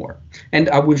much more. And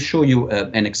I will show you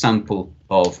an example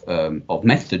of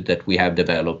method that we have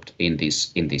developed in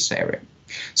this area.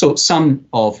 So some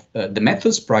of the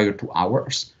methods prior to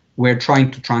ours were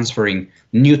trying to transferring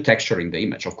new texture in the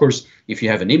image. Of course, if you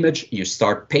have an image, you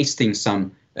start pasting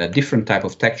some different type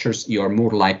of textures, you are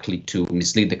more likely to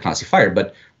mislead the classifier.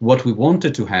 But what we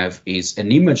wanted to have is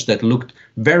an image that looked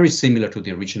very similar to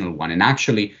the original one. And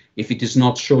actually, if it is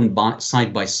not shown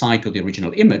side by side to the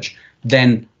original image,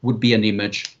 then would be an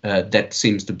image that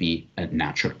seems to be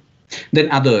natural.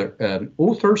 Then other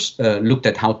authors looked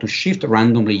at how to shift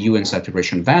randomly hue and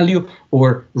saturation value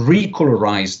or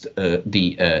recolorized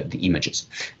the images.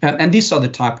 And these are the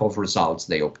type of results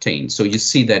they obtained. So you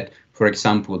see that, for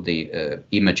example, the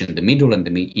image in the middle and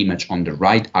the image on the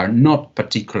right are not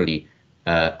particularly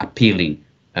appealing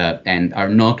and are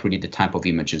not really the type of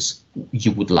images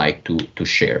you would like to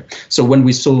share. So when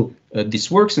we saw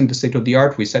this works in the state of the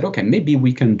art, we said, okay, maybe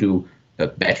we can do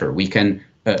better. We can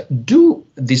do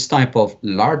this type of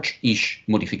large-ish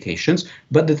modifications,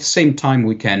 but at the same time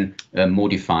we can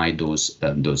modify those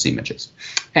images.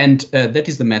 And that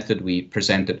is the method we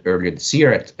presented earlier this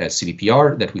year at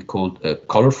CVPR that we called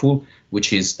Colorful,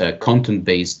 which is a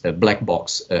content-based black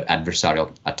box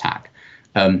adversarial attack.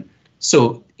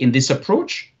 So in this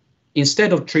approach,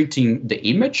 instead of treating the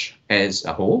image as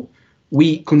a whole,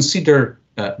 we consider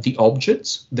the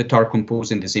objects that are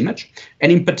composing this image.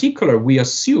 And in particular, we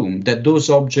assume that those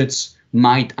objects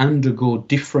might undergo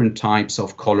different types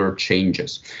of color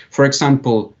changes. For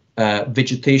example,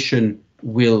 vegetation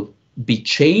will be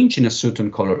changed in a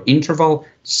certain color interval,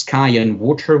 sky and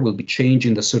water will be changed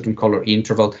in a certain color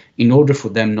interval in order for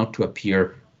them not to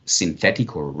appear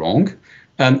synthetic or wrong.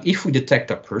 If we detect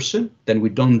a person, then we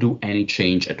don't do any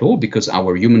change at all because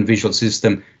our human visual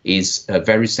system is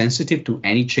very sensitive to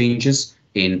any changes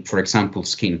in, for example,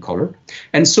 skin color.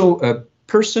 And so a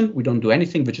person, we don't do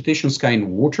anything, vegetation, sky, and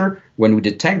water. When we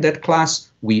detect that class,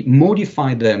 we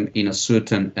modify them in a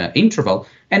certain interval.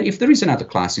 And if there is another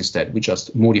class instead, we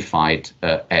just modify it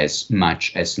as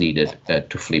much as needed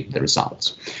to flip the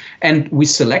results. And we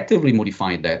selectively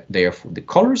modify that there for the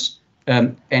colors,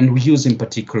 and we use in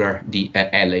particular the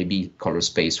LAB color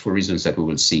space for reasons that we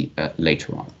will see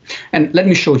later on. And let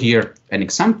me show here an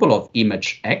example of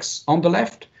image X on the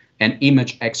left and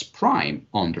image X prime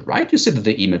on the right. You see that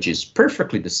the image is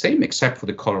perfectly the same except for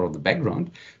the color of the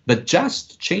background, but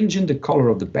just changing the color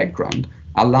of the background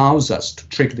allows us to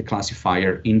trick the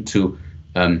classifier into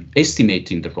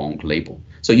estimating the wrong label.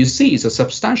 So you see it's a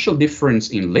substantial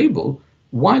difference in label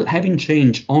while having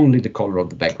changed only the color of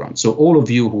the background. So all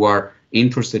of you who are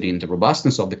interested in the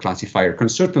robustness of the classifier can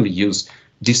certainly use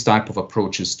this type of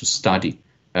approaches to study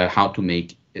how to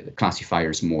make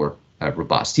classifiers more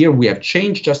robust. Here we have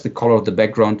changed just the color of the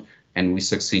background and we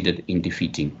succeeded in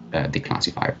defeating the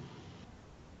classifier.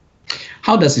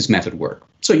 How does this method work?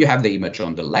 So you have the image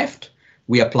on the left.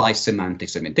 We apply semantic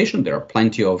segmentation. There are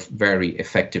plenty of very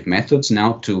effective methods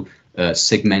now to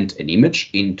segment an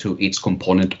image into its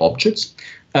component objects.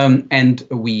 And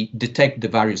we detect the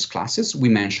various classes we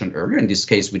mentioned earlier. In this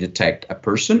case, we detect a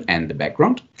person and the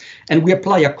background. And we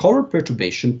apply a color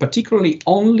perturbation, particularly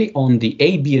only on the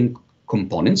ABN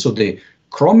component, so the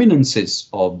chrominances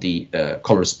of the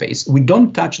color space. We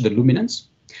don't touch the luminance,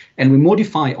 and we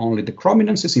modify only the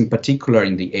chrominances, in particular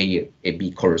in the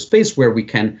A-B color space, where we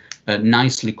can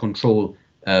nicely control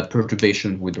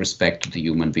perturbation with respect to the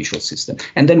human visual system.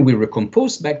 And then we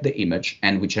recompose back the image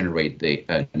and we generate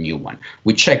the new one.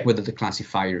 We check whether the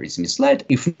classifier is misled.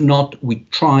 If not, we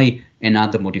try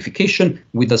another modification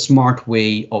with a smart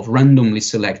way of randomly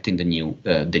selecting the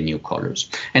new colors.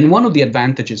 And one of the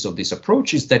advantages of this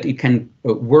approach is that it can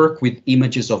work with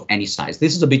images of any size.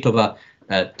 This is a bit of a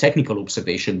technical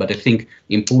observation, but I think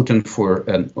important for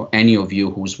any of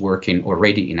you who's working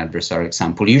already in adversarial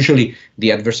example. Usually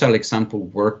the adversarial example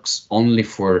works only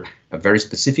for a very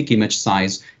specific image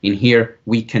size. In here,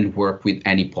 we can work with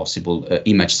any possible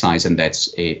image size, and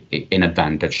that's an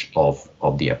advantage of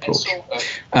the approach.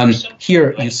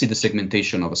 Here you see the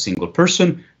segmentation of a single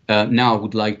person. Now I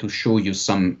would like to show you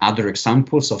some other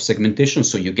examples of segmentation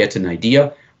so you get an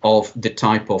idea of the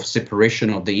type of separation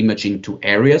of the image into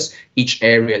areas. Each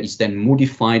area is then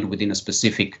modified within a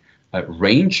specific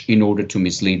range in order to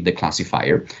mislead the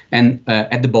classifier. And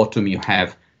at the bottom you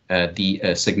have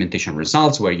the segmentation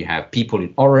results, where you have people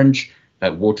in orange,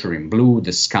 water in blue,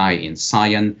 the sky in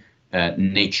cyan,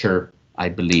 nature, I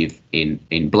believe,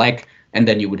 in black. And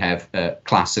then you would have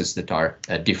classes that are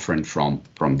different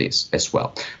from this as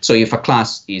well. So if a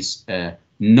class is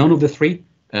none of the three,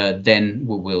 then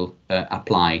we will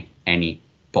apply any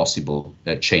possible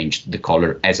change to the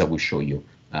color, as I will show you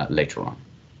later on.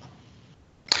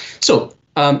 So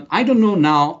I don't know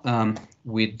now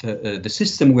with the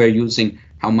system we're using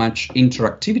how much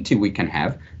interactivity we can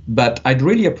have, but I'd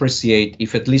really appreciate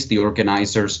if at least the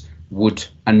organizers would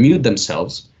unmute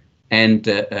themselves and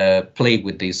play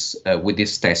with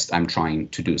this test I'm trying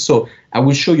to do. So I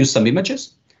will show you some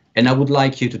images, and I would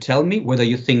like you to tell me whether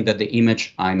you think that the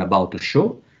image I'm about to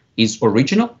show is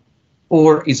original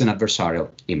or is an adversarial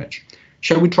image.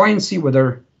 Shall we try and see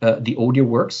whether the audio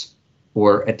works,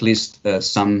 or at least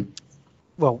some?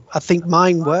 Well, I think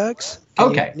mine works.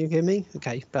 Can you hear me?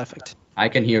 Okay, perfect. I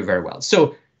can hear very well.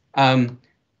 So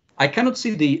I cannot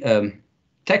see the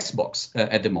text box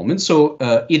at the moment. So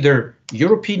either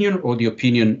your opinion or the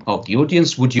opinion of the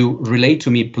audience, would you relay to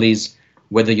me, please,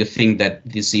 whether you think that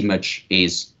this image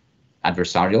is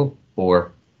adversarial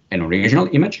or an original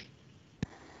image?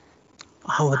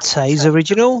 I would say is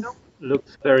original.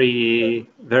 Looks very,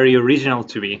 very original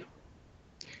to me.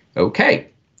 Okay,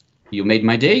 you made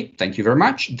my day. Thank you very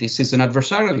much. This is an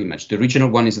adversarial image. The original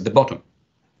one is at the bottom.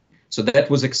 So that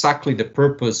was exactly the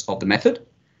purpose of the method.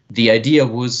 The idea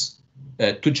was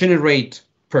to generate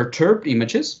perturbed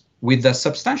images with a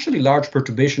substantially large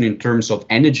perturbation in terms of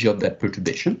energy of that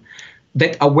perturbation,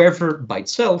 that, however, by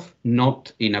itself,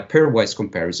 not in a pairwise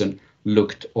comparison,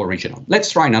 looked original.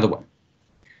 Let's try another one.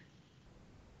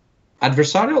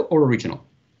 Adversarial or original?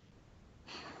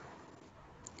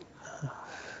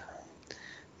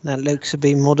 That looks a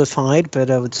bit modified, but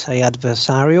I would say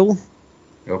adversarial.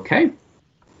 Okay.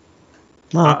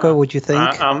 Marco, what do you think?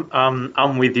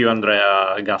 I'm with you,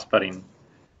 Andrea Gasparin.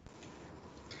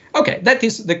 Okay, that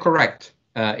is the correct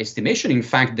estimation. In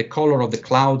fact, the color of the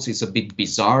clouds is a bit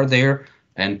bizarre there,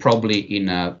 and probably in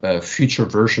a future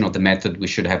version of the method, we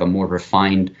should have a more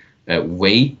refined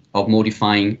way of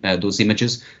modifying those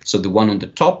images. So the one on the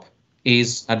top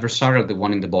is adversarial, the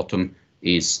one in the bottom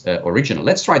is original.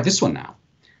 Let's try this one now.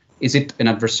 Is it an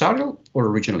adversarial or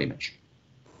original image?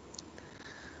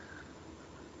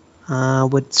 I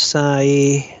would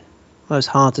say, well, it's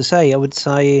hard to say. I would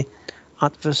say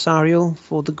adversarial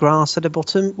for the grass at the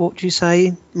bottom. What would you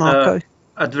say, Marco?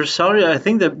 Adversarial, I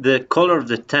think that the color of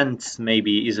the tent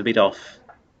maybe is a bit off.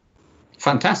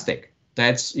 Fantastic.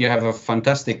 You have a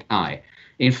fantastic eye.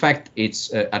 In fact, it's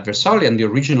adversarial, and the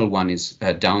original one is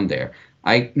down there.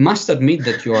 I must admit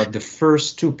that you are the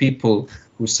first two people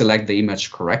who select the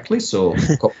image correctly, so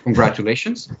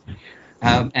congratulations.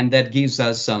 And that gives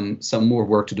us some more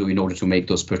work to do in order to make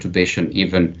those perturbations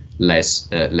even less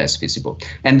visible.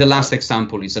 And the last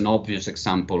example is an obvious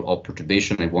example of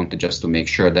perturbation. I wanted just to make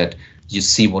sure that you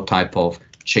see what type of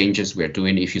changes we're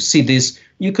doing. If you see this,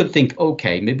 you could think,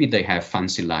 okay, maybe they have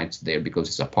fancy lights there because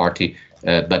it's a party,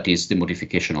 but it's the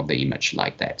modification of the image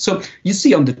like that. So you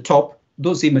see on the top,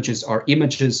 those images are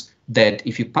images that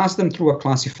if you pass them through a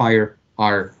classifier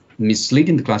are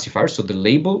misleading the classifier. So the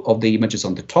label of the images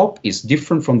on the top is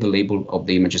different from the label of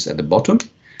the images at the bottom.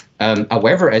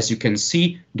 However, as you can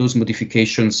see, those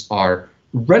modifications are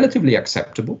relatively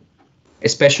acceptable,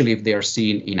 especially if they are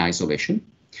seen in isolation.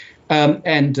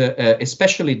 And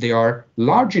especially they are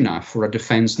large enough for a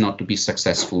defense not to be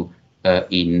successful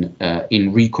in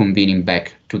reconvening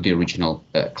back to the original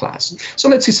class. So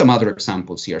let's see some other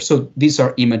examples here. So these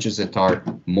are images that are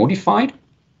modified,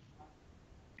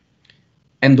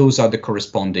 and those are the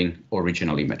corresponding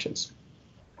original images.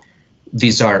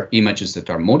 These are images that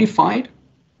are modified,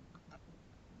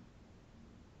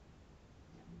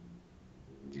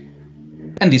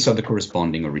 and these are the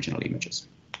corresponding original images.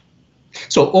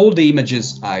 So all the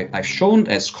images I've shown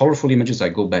as colorful images, I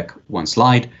go back one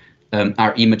slide,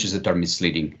 are images that are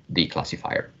misleading the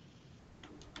classifier.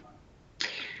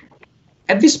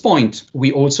 At this point,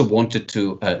 we also wanted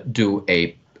to do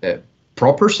a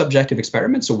proper subjective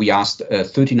experiment. So we asked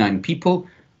 39 people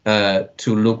to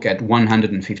look at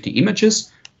 150 images,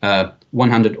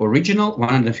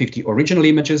 150 original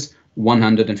images,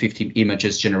 150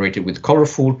 images generated with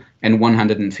colorful, and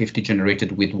 150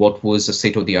 generated with what was a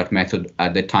state-of-the-art method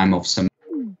at the time of some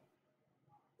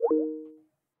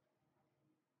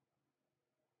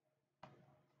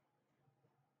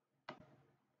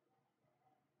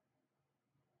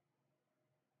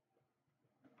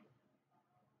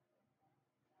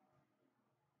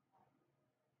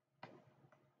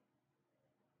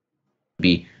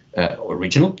be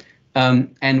original.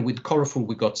 And with colorful,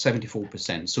 we got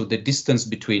 74%. So the distance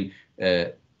between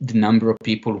the number of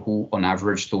people who on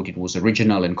average thought it was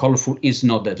original and colorful is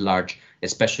not that large,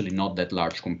 especially not that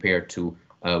large compared to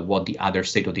what the other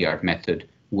state-of-the-art method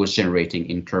was generating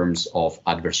in terms of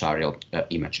adversarial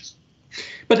images.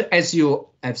 But as you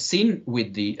have seen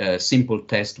with the simple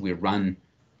test we run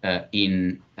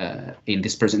in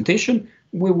this presentation,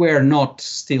 we were not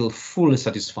still fully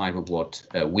satisfied with what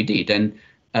we did, and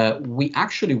we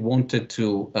actually wanted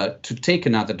to take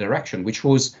another direction, which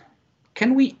was,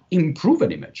 can we improve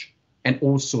an image and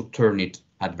also turn it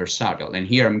adversarial? And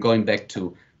here I'm going back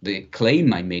to the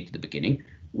claim I made at the beginning,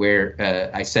 where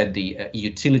I said the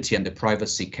utility and the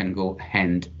privacy can go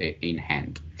hand in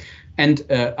hand. And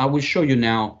I will show you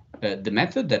now the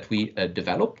method that we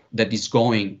developed that is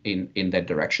going in that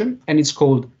direction, and it's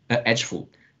called Edgeful.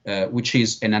 Which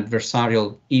is an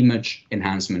adversarial image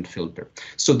enhancement filter.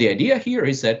 So the idea here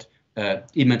is that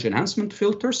image enhancement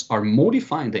filters are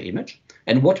modifying the image,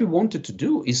 and what we wanted to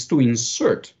do is to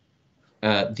insert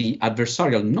the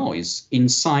adversarial noise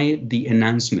inside the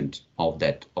enhancement of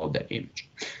that image.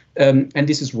 And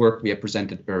this is work we have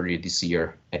presented earlier this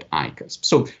year at ICASP.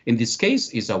 So in this case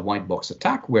is a white box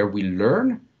attack where we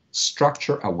learn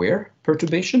structure-aware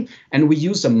perturbation, and we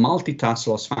use a multitask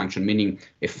loss function, meaning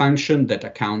a function that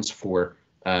accounts for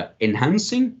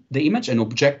enhancing the image, an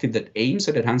objective that aims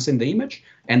at enhancing the image,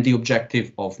 and the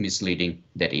objective of misleading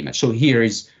that image. So here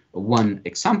is one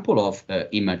example of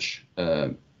image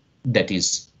that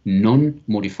is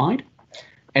non-modified,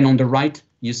 and on the right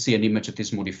you see an image that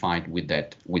is modified with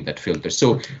that filter.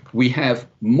 So we have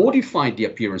modified the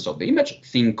appearance of the image.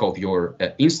 Think of your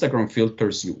Instagram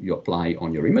filters you apply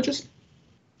on your images.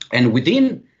 And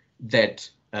within that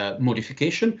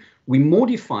modification, we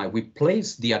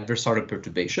place the adversarial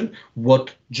perturbation,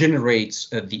 what generates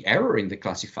the error in the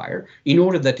classifier, in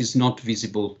order that is not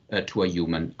visible to a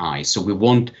human eye. So we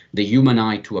want the human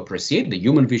eye to appreciate, the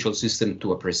human visual system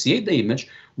to appreciate the image,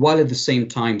 while at the same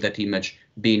time that image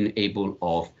being able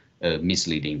of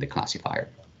misleading the classifier.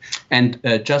 And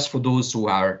just for those who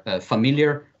are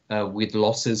familiar with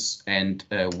losses and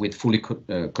with fully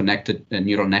connected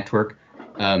neural network,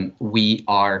 we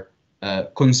are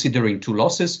considering two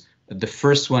losses. The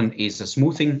first one is a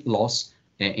smoothing loss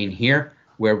in here,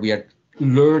 where we are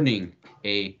learning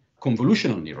a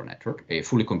convolutional neural network, a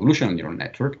fully convolutional neural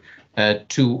network,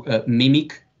 to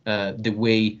mimic the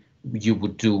way you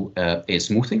would do a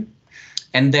smoothing.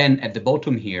 And then at the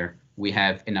bottom here, we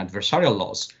have an adversarial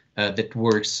loss that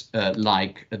works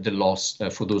like the loss,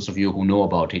 for those of you who know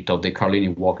about it, of the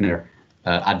Carlini-Wagner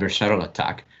adversarial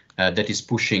attack that is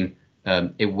pushing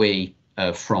away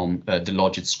from the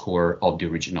logit score of the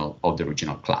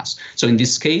original class. So in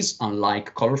this case,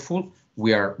 unlike colorful,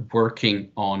 we are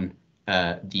working on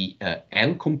the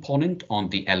L component on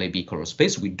the LAB color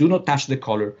space. We do not touch the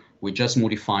color, we just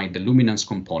modify the luminance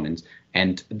component,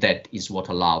 and that is what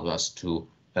allows us to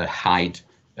hide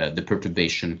the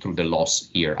perturbation through the loss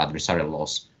here, adversarial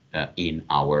loss, in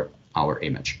our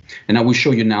image. And I will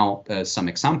show you now some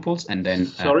example, and then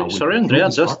sorry, Andrea,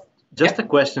 just a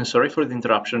question. Sorry for the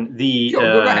interruption.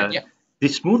 The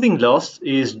smoothing loss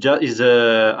is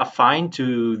affine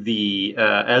to the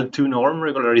L2 norm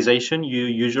regularization you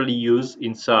usually use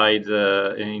inside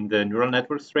in the neural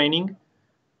networks training.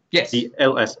 Yes. The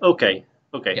LS. Okay.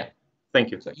 Yeah.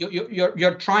 Thank you. So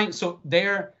you're trying. So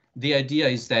there, the idea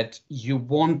is that you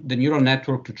want the neural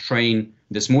network to train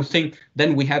the smoothing.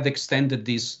 Then we have extended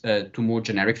this to more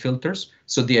generic filters.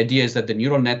 So the idea is that the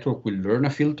neural network will learn a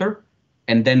filter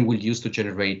and then will use to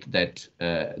generate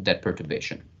that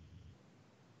perturbation.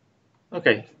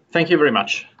 Okay, thank you very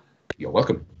much. You're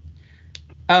welcome.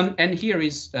 And here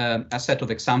is a set of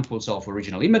examples of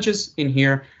original images in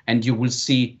here, and you will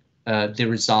see the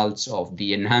results of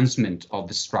the enhancement of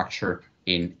the structure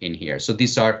in here. So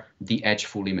these are the edge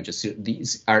full images. So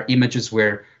these are images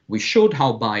where we showed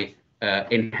how by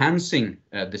enhancing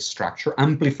the structure,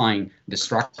 amplifying the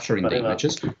structure in the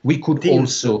images, we could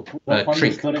also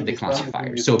trick the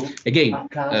classifier. So again,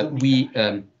 we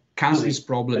cast this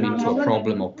problem into a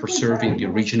problem of preserving the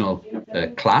original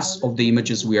class of the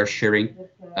images we are sharing.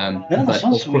 But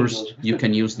of course, you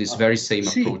can use these very same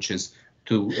approaches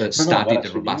to study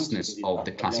the robustness of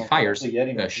the classifiers,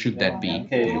 should that be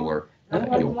your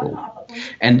goal.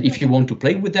 And if you want to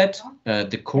play with that,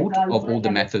 the code of all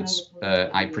the methods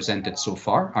I presented so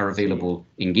far are available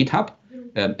in GitHub.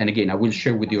 And again, I will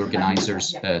share with the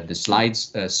organizers the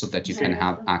slides so that you can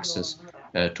have access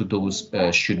to those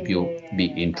should you be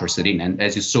interested in. And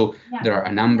as you saw, there are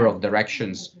a number of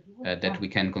directions that we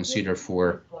can consider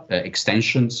for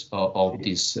extensions of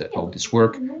this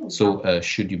work. So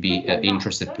should you be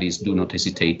interested, please do not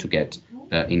hesitate to get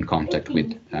in contact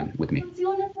with me.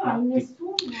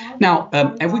 Now,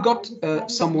 have we got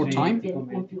some more time?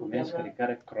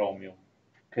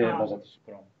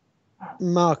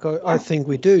 Mark, I think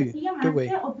we do we?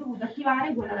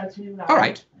 All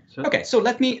right. Okay, so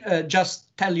let me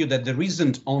just tell you that there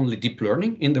isn't only deep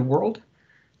learning in the world.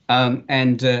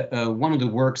 And one of the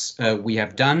works we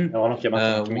have done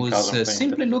was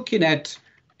simply looking at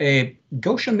a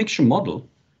Gaussian mixture model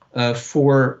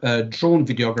for drone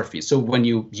videography. So when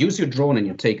you use your drone and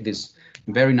you take these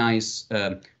very nice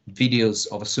videos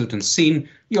of a certain scene,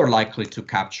 you're likely to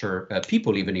capture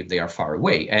people even if they are far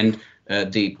away. And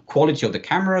the quality of the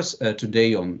cameras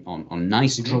today on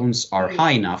nice drones are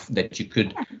high enough that you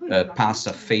could pass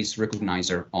a face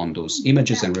recognizer on those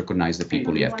images and recognize the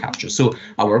people you have captured. So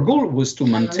our goal was to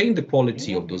maintain the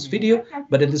quality of those video,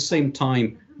 but at the same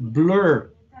time blur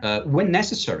when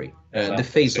necessary the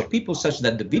face of people such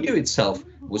that the video itself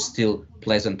was still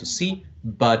pleasant to see,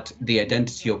 but the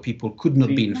identity of people could not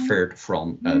be inferred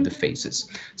from the faces.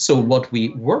 So what we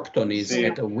worked on is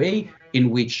at a way in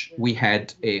which we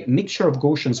had a mixture of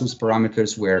Gaussians whose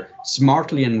parameters were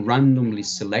smartly and randomly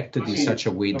selected in such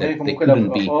a way that they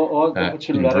couldn't be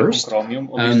inversed.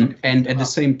 And at the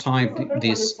same time,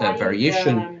 this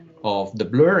variation of the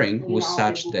blurring was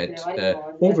such that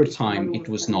over time it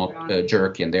was not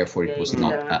jerky and therefore it was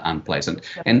not unpleasant.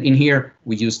 And in here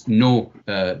we used no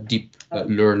deep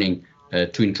learning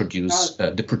to introduce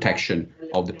the protection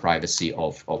of the privacy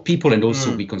of people, and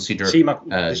also we consider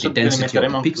the density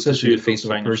of the pixels in the face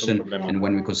of a person, and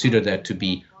when we consider that to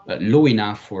be low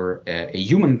enough for a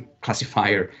human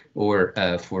classifier or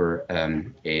for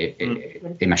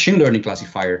a machine learning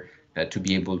classifier to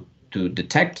be able to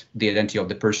detect the identity of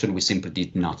the person, we simply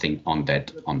did nothing on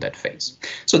that face.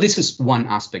 So this is one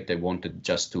aspect I wanted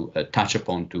just to touch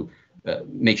upon to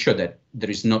make sure that there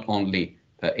is not only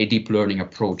a deep learning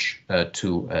approach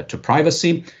to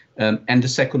privacy. And the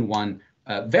second one,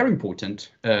 very important,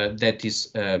 that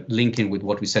is linking with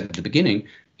what we said at the beginning,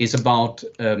 is about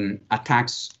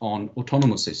attacks on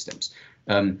autonomous systems.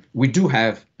 We do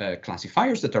have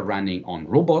classifiers that are running on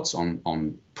robots,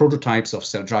 on prototypes of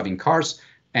self-driving cars,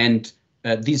 and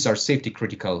these are safety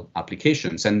critical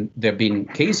applications. And there have been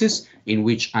cases in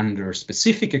which under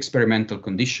specific experimental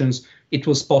conditions, it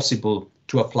was possible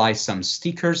to apply some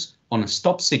stickers on a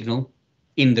stop signal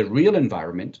in the real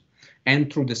environment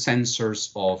and through the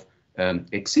sensors of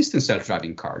existing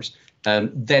self-driving cars,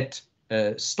 that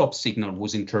stop signal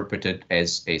was interpreted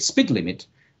as a speed limit.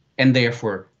 And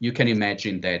therefore, you can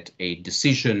imagine that a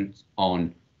decision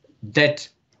on that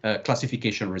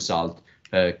classification result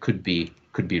could be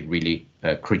really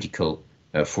critical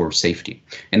for safety.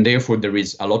 And therefore, there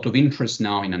is a lot of interest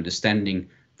now in understanding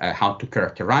how to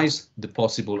characterize the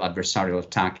possible adversarial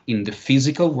attack in the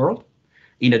physical world,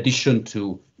 in addition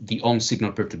to the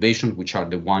on-signal perturbation, which are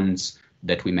the ones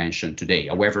that we mentioned today.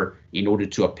 However, in order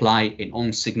to apply an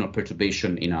on-signal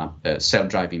perturbation in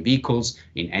self-driving vehicles,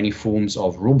 in any forms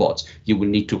of robots, you will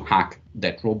need to hack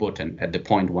that robot. And at the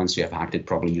point, once you have hacked it,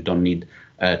 probably you don't need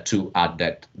to add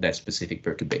that specific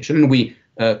perturbation. And we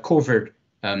covered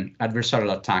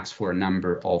adversarial attacks for a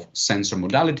number of sensor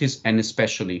modalities, and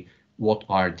especially what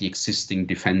are the existing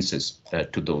defenses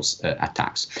to those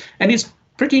attacks. And it's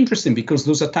pretty interesting because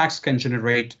those attacks can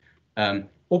generate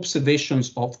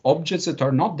observations of objects that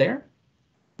are not there,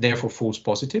 therefore false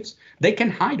positives. They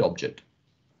can hide objects.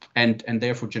 and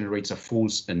therefore generates a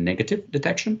false and negative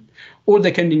detection, or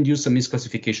they can induce a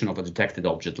misclassification of a detected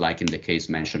object, like in the case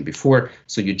mentioned before.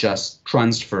 So you just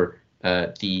transfer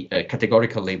the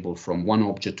categorical label from one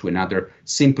object to another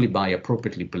simply by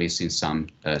appropriately placing some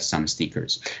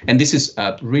stickers. And this is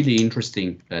a really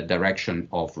interesting direction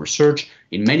of research.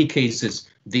 In many cases,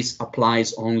 this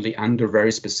applies only under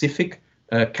very specific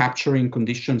capturing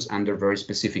conditions, under very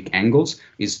specific angles.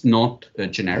 Is not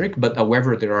generic, but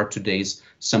however, there are today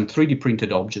some 3D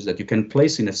printed objects that you can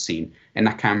place in a scene and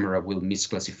a camera will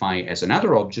misclassify as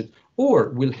another object, or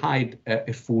will hide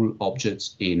a full object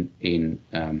in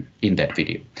that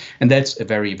video. And that's a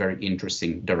very, very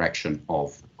interesting direction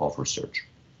of research.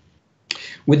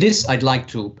 With this, I'd like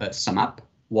to sum up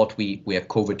what we have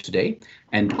covered today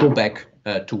and go back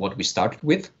to what we started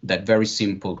with, that very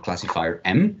simple classifier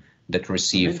M that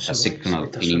receive a signal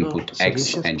in input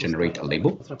X and generate a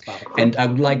label. And I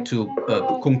would like to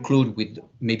conclude with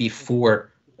maybe 4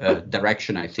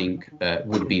 direction I think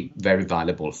would be very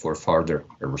valuable for further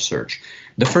research.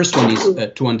 The first one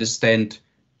is to understand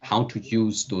how to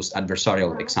use those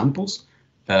adversarial examples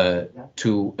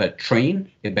to train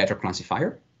a better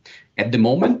classifier. At the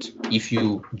moment, if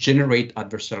you generate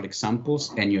adversarial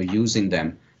examples and you're using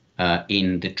them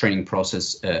in the training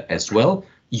process as well,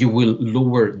 you will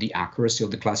lower the accuracy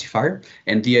of the classifier.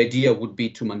 And the idea would be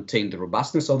to maintain the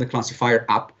robustness of the classifier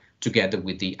up together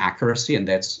with the accuracy, and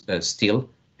that's still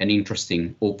an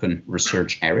interesting open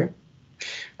research area.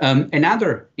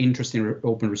 Another interesting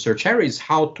open research area is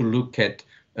how to look at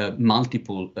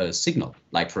multiple signal,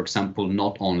 like for example,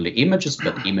 not only images,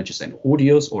 but images and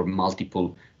audios, or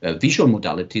multiple visual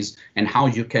modalities, and how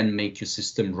you can make your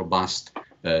system robust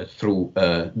through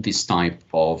this type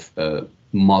of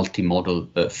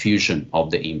multimodal fusion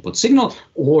of the input signal,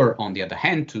 or on the other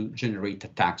hand, to generate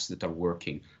attacks that are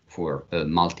working for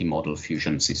multimodal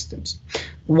fusion systems.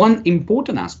 One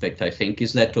important aspect, I think,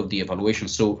 is that of the evaluation.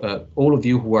 So all of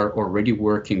you who are already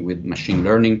working with machine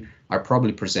learning are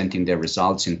probably presenting their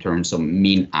results in terms of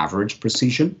mean average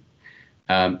precision.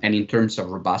 And in terms of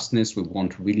robustness, we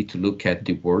want really to look at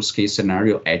the worst case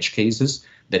scenario, edge cases,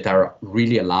 that are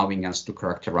really allowing us to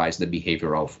characterize the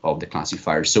behavior of the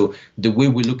classifier. So the way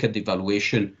we look at the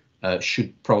evaluation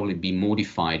should probably be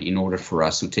modified in order for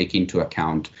us to take into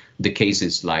account the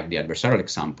cases like the adversarial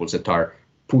examples that are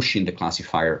pushing the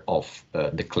classifier off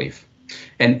the cliff.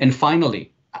 And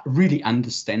finally, really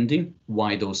understanding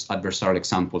why those adversarial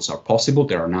examples are possible.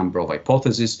 There are a number of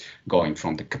hypotheses going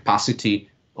from the capacity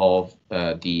of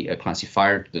the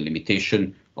classifier to the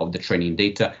limitation of the training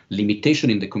data, limitation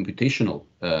in the computational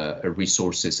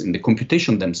resources, in the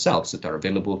computation themselves that are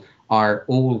available, are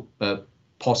all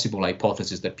possible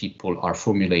hypotheses that people are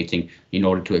formulating in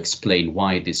order to explain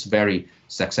why this very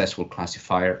successful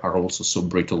classifier are also so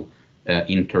brittle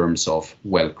in terms of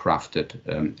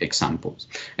well-crafted examples.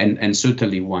 And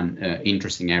certainly one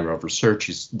interesting area of research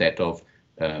is that of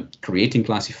creating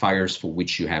classifiers for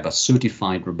which you have a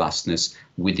certified robustness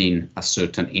within a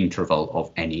certain interval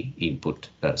of any input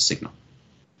signal.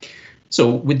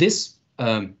 So with this,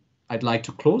 I'd like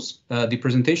to close the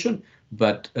presentation,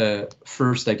 but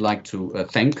first I'd like to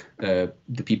thank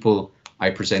the people I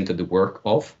presented the work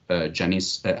of,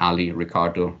 Janice, Ali,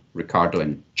 Ricardo,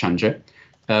 and Chanje,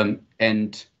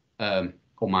 and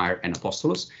Omar and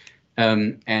Apostolos.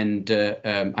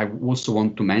 I also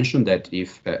want to mention that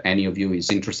if any of you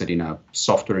is interested in a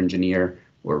software engineer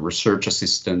or research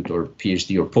assistant or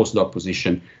PhD or postdoc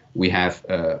position, we have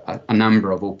a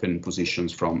number of open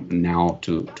positions from now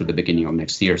to the beginning of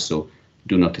next year. So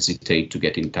do not hesitate to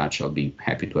get in touch. I'll be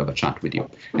happy to have a chat with you.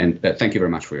 And thank you very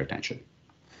much for your attention.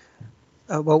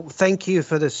 Well, thank you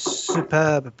for the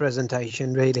superb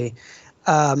presentation, really.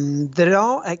 There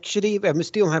are actually, we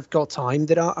still have got time,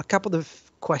 there are a couple of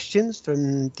questions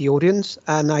from the audience,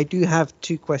 and I do have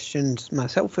 2 questions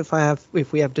myself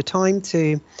if we have the time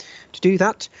to do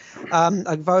that.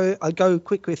 I'll go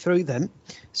quickly through them.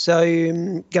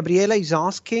 So Gabriele is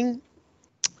asking,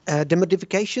 the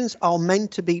modifications are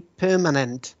meant to be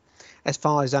permanent, as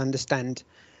far as I understand.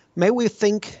 May we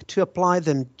think to apply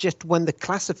them just when the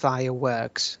classifier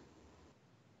works?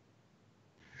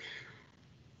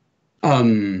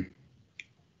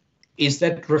 Is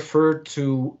that referred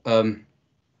to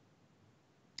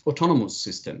autonomous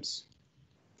systems?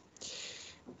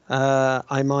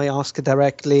 I might ask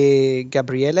directly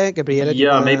Gabriele. Gabriele,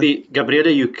 yeah, maybe Gabriele,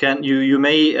 you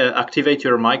may activate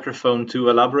your microphone to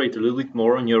elaborate a little bit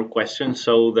more on your question,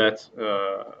 so that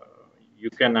you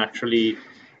can actually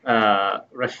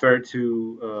refer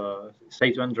to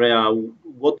say to Andrea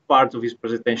what part of his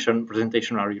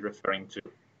presentation are you referring to?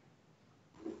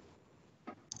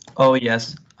 Oh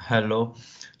yes, hello.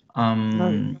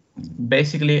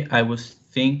 Basically, I was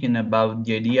thinking about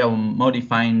the idea of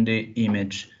modifying the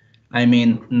image. I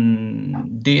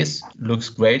mean, this looks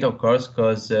great, of course,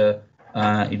 because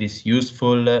it is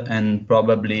useful and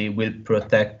probably will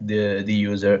protect the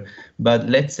user. But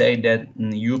let's say that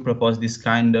you propose this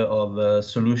kind of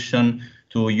solution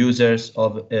to users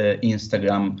of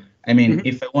Instagram. I mean,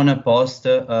 if I want to post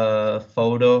a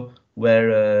photo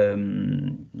where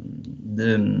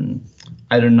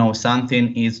I don't know,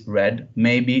 something is red,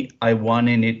 maybe I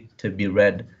wanted it to be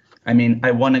red. I mean,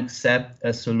 I want to accept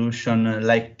a solution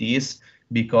like this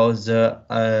because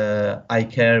I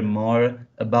care more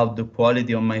about the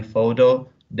quality of my photo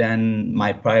than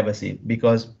my privacy,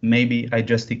 because maybe I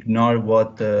just ignore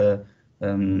what,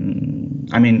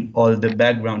 I mean, all the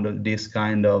background of this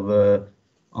kind of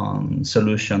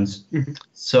solutions.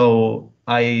 So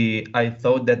I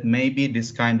thought that maybe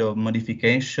this kind of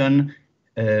modification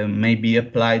may be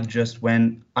applied just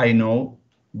when I know,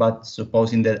 but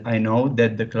supposing that I know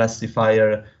that the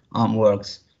classifier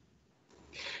works.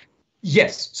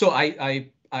 Yes, so I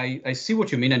see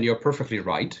what you mean, and you're perfectly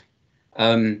right.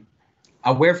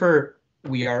 However,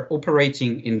 we are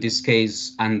operating in this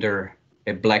case under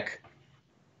a black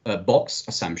box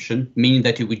assumption, meaning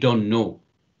that we don't know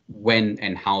when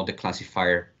and how the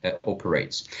classifier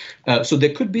operates. So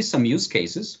there could be some use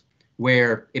cases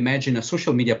where, imagine a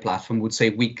social media platform would say,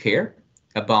 we care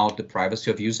about the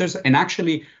privacy of users, and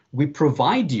actually we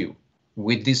provide you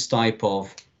with this type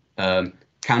of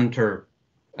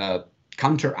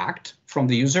counteract from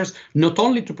the users, not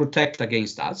only to protect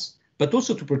against us, but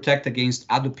also to protect against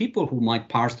other people who might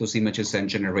parse those images and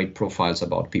generate profiles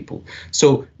about people.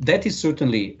 So that is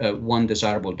certainly one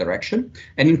desirable direction.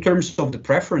 And in terms of the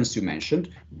preference you mentioned,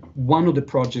 one of the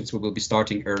projects we will be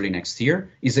starting early next year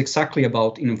is exactly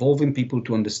about involving people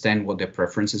to understand what their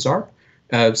preferences are.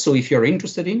 So if you're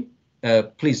interested in,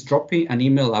 please drop me an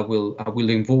email. I will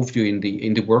involve you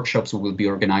in the workshops we will be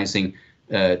organizing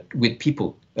with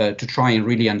people to try and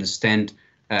really understand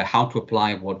how to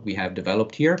apply what we have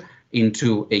developed here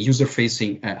into a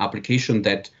user-facing application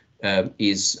that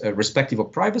is respectful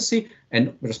of privacy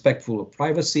and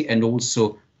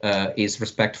also is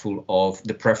respectful of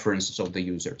the preferences of the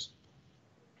users.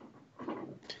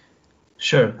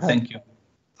 Sure, thank you.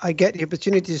 I get the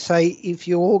opportunity to say, if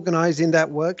you're organizing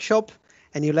that workshop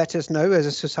and you let us know as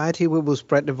a society, we will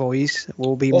spread the voice.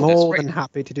 We'll be more than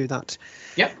happy to do that.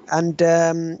 Yeah. And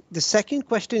the second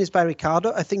question is by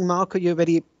Ricardo. I think, Marco, you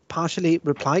already partially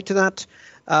replied to that.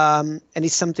 And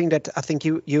it's something that I think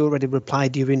you already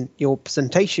replied during your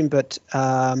presentation. But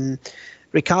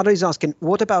Ricardo is asking,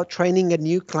 what about training a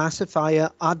new classifier,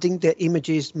 adding the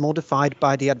images modified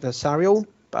by the adversarial?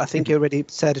 But I think you already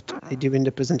said it during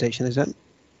the presentation, is it?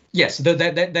 Yes,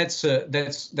 that's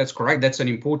correct. That's an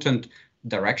important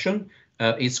direction.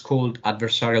 It's called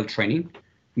adversarial training,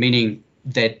 meaning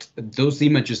that those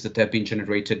images that have been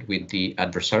generated with the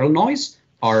adversarial noise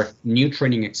are new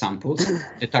training examples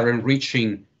that are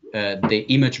enriching the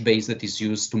image base that is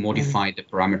used to modify the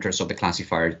parameters of the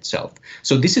classifier itself.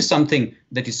 So this is something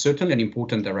that is certainly an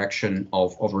important direction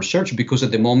of research, because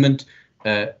at the moment,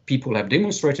 people have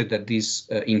demonstrated that this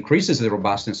increases the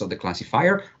robustness of the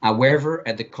classifier, however,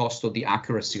 at the cost of the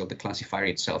accuracy of the classifier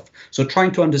itself. So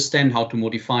trying to understand how to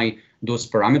modify those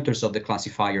parameters of the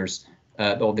classifiers,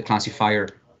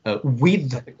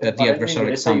 with the adversarial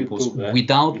examples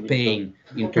without paying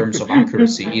in terms of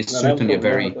accuracy is certainly a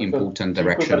very important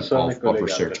direction of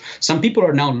research. Some people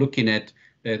are now looking at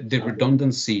the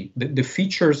redundancy, the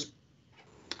features,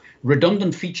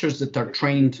 redundant features that are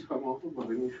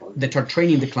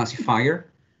training the classifier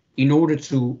in order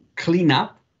to clean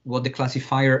up what the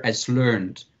classifier has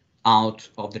learned out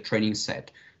of the training set.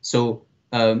 So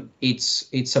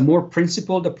it's a more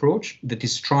principled approach that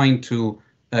is trying to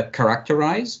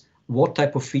characterize what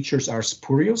type of features are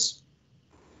spurious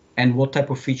and what type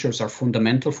of features are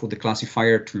fundamental for the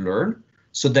classifier to learn,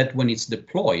 so that when it's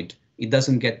deployed, it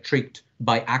doesn't get tricked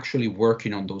by actually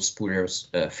working on those spurious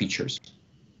features.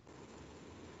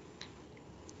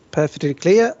 Perfectly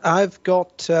clear. I've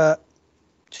got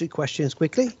two questions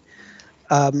quickly.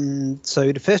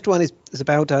 So the first one is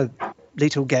about a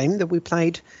little game that we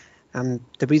played. And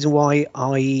the reason why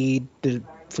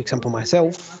for example,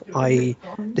 myself, I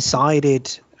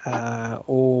decided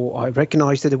or I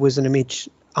recognized that there was an image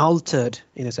altered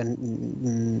in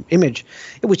an image.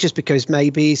 It was just because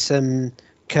maybe some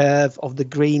curve of the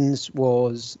greens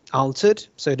was altered,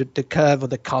 so the curve of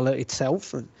the color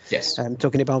itself. Yes. I'm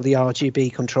talking about the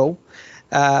RGB control.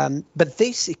 But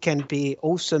it can be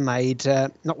also made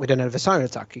not with an adversarial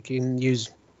attack. You can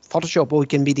use Photoshop, or it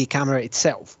can be the camera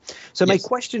itself. So my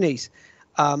question is,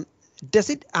 does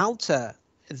it alter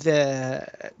the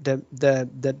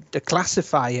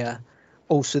classifier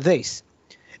also this,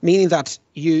 meaning that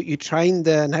you train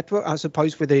the network, I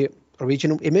suppose, with the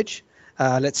original image,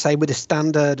 let's say with a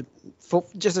standard,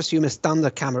 just assume a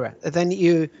standard camera, then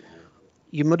you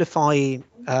modify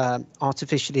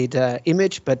artificially the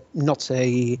image, but not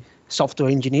a software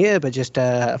engineer, but just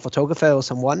a photographer or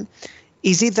someone.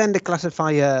 Is it then the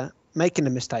classifier making a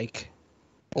mistake,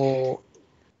 or?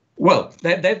 Well,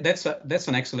 that's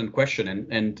an excellent question,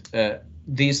 and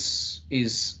this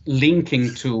is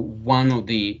linking to one of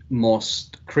the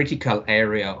most critical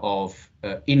area of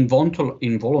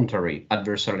involuntary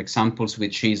adversarial examples,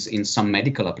 which is in some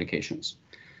medical applications.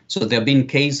 So there have been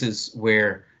cases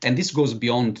where, and this goes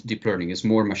beyond deep learning, it's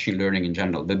more machine learning in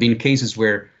general. There have been cases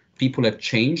where people have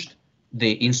changed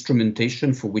the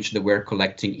instrumentation for which they were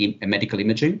collecting medical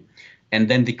imaging, and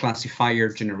then the classifier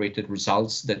generated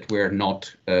results that were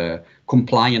not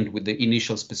compliant with the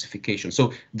initial specification.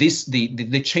 So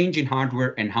the change in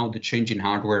hardware and how the change in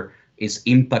hardware is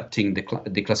impacting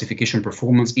the classification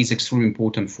performance is extremely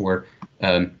important for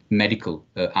medical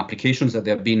applications. That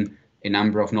there have been a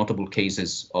number of notable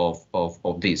cases of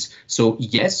this. So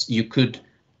yes, you could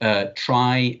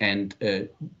try and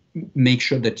make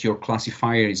sure that your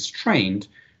classifier is trained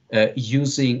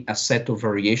using a set of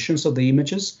variations of the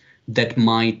images that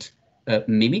might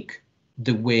mimic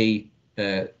the way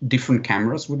different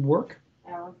cameras would work.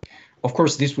 Of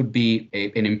course, this would be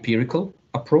an empirical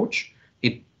approach.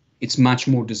 It's much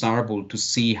more desirable to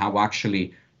see how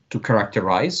actually to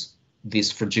characterize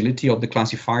this fragility of the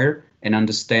classifier and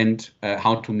understand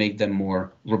how to make them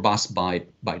more robust by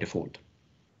default.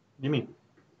 Dimmi.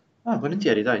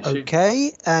 Volentieri, dai.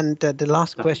 Okay, and the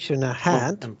last question I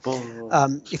had,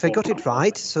 if I got it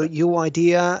right, so your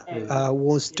idea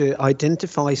was to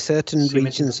identify certain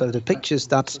regions of the pictures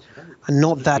that are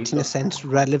not that, in a sense,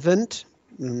 relevant.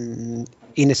 In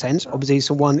a sense, obviously,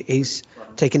 someone is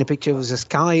taking a picture of the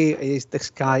sky. The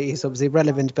sky is obviously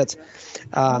relevant, but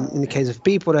in the case of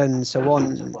people and so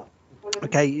on,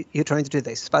 okay, you're trying to do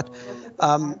this, but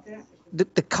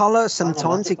the color,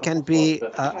 sometimes it can be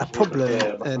a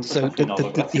problem, and so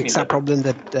the exact problem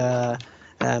that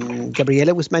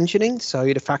Gabriele was mentioning, so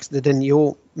the fact that then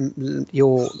your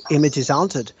image is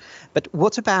altered. But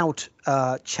what about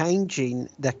changing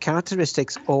the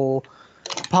characteristics or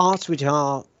parts which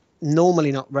are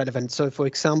normally not relevant? So for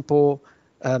example,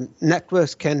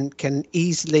 networks can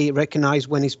easily recognize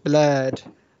when it's blurred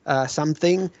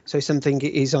something, so something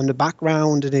is on the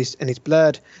background and it's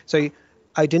blurred, so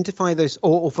identify those,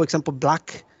 or for example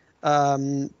black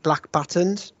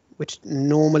patterns, which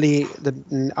normally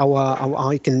our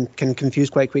eye can confuse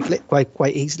quite quickly,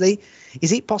 quite easily.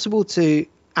 Is it possible to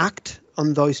act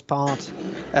on those parts,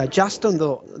 just on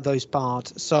those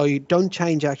parts, so you don't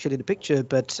change actually the picture,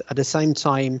 but at the same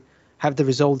time have the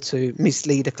result to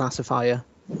mislead the classifier?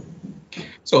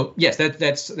 So yes,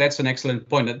 that's an excellent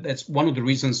point. That's one of the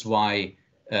reasons why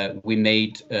we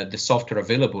made the software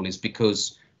available, is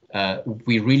because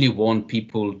we really want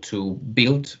people to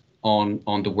build on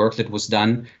the work that was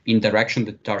done in direction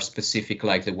that are specific,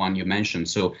 like the one you mentioned.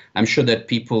 So I'm sure that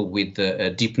people with a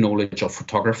deep knowledge of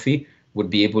photography would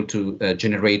be able to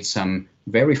generate some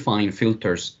very fine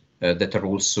filters that are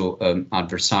also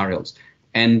adversarials.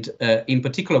 And in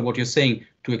particular, what you're saying,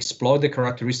 to exploit the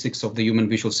characteristics of the human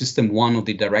visual system, one of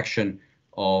the direction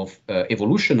of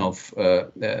evolution of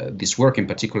this work, in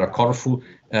particular colorful,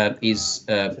 is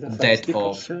that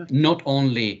of not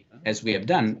only, as we have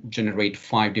done, generate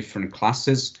 5 different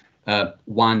classes.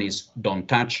 One is don't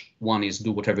touch, one is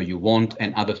do whatever you want,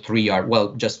 and other 3 are,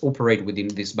 well, just operate within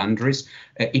these boundaries.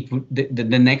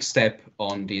 The next step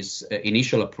on this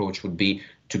initial approach would be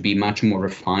to be much more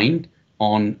refined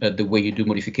on the way you do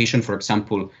modification. For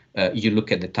example, you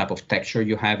look at the type of texture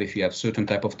you have. If you have certain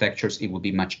type of textures, it will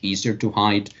be much easier to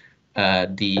hide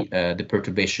the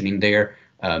perturbation in there.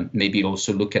 Maybe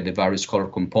also look at the various color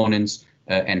components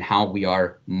and how we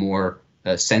are more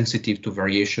sensitive to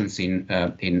variations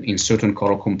in certain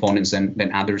color components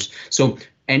than others. So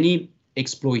any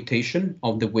exploitation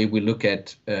of the way we look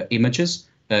at images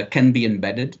can be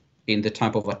embedded in the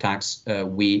type of attacks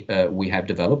we have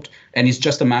developed, and it's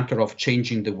just a matter of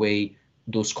changing the way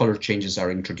those color changes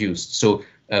are introduced. So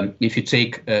if you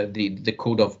take the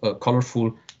code of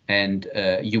colorful, and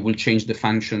you will change the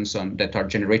functions that are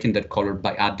generating that color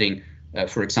by adding,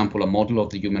 for example, a model of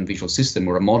the human visual system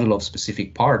or a model of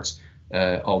specific parts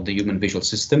of the human visual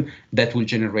system, that will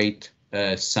generate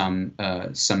some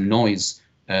noise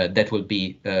that will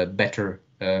be better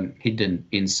hidden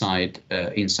inside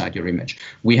your image.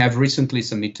 We have recently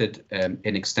submitted an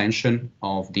extension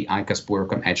of the ICASP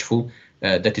work on Edgeful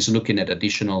that is looking at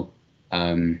additional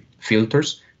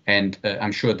filters. And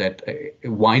I'm sure that a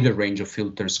wider range of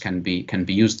filters can be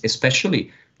used,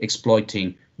 especially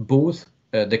exploiting both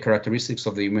the characteristics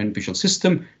of the human visual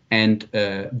system and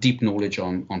deep knowledge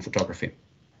on photography.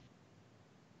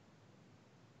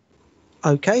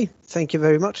 Okay, thank you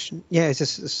very much. Yeah, it's a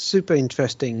super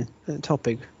interesting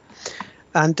topic.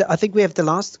 And I think we have the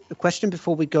last question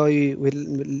before we go. We'll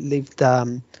leave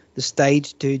the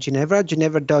stage to Ginevra.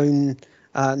 Ginevra, don't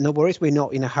no worries. We're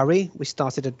not in a hurry. We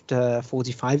started at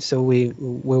 45, so we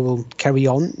will carry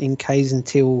on in case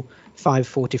until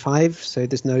 5:45. So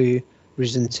there's no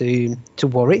reason to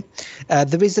worry.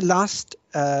 There is a last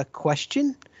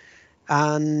question.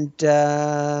 And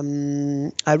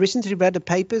I recently read the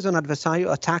papers on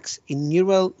adversarial attacks in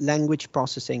neural language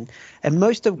processing, and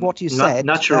most of what you said.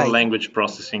 Natural language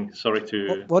processing. Sorry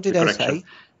to. What did I say?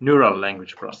 Neural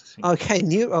language processing. Okay,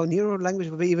 neural language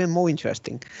would be even more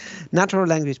interesting. Natural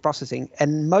language processing,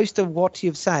 and most of what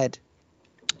you've said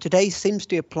today seems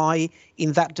to apply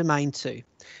in that domain too.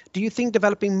 Do you think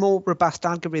developing more robust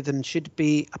algorithms should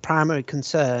be a primary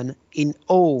concern in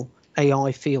all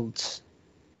AI fields?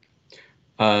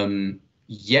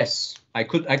 Yes, I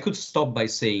could stop by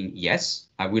saying yes.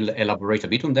 I will elaborate a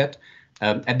bit on that.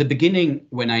 At the beginning,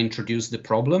 when I introduced the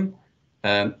problem,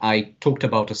 I talked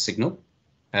about a signal,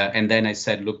 and then I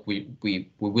said, look, we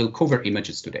will cover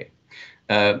images today.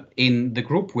 In the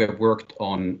group, we have worked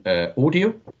on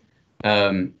audio,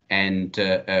 and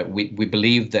we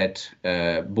believe that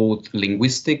both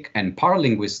linguistic and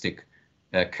paralinguistic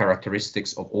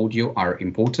characteristics of audio are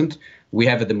important. We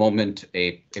have at the moment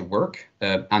a work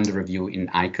under review in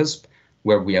ICASP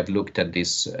where we have looked at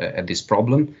this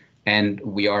problem, and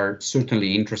we are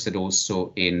certainly interested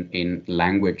also in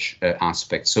language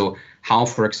aspects. So how,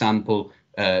 for example,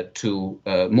 to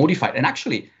modify, and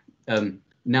actually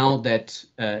now that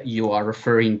you are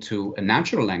referring to a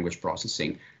natural language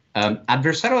processing,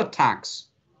 adversarial attacks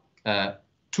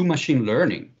to machine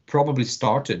learning probably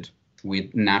started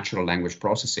with natural language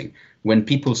processing when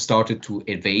people started to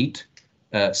evade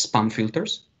spam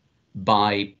filters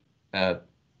by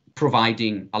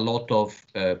providing a lot of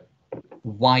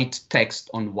white text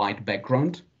on white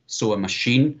background. So a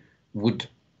machine would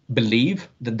believe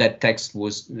that that text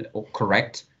was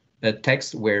correct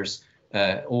text, whereas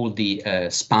all the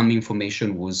spam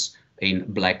information was in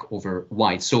black over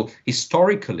white. So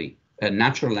historically,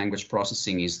 natural language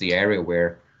processing is the area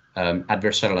where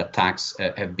adversarial attacks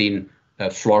have been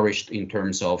flourished in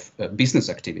terms of business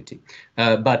activity.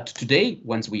 But today,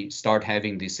 once we start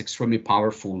having these extremely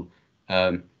powerful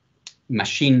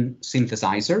machine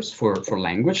synthesizers for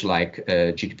language like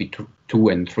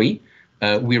GPT-2 and 3,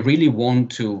 we really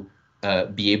want to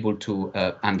be able to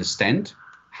understand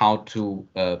how to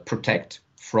protect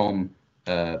from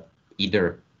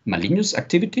either malicious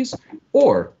activities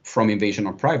or from invasion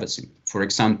of privacy. For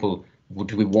example,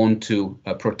 would we want to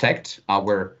protect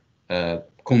our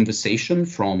conversation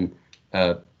from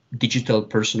digital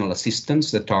personal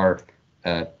assistants that are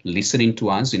listening to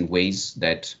us in ways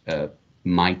that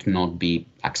might not be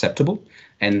acceptable?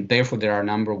 And therefore, there are a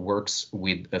number of works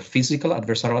with physical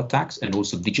adversarial attacks and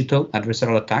also digital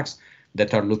adversarial attacks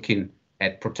that are looking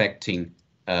at protecting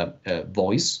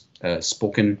voice,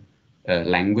 spoken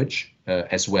language,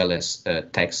 as well as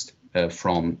text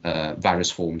from various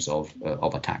forms of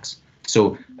attacks.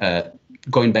 So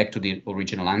going back to the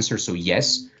original answer, so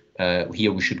yes,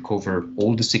 here we should cover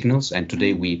all the signals. And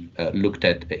today we looked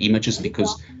at images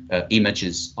because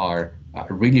images are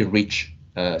a really rich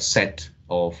set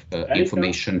of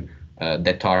information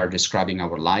that are describing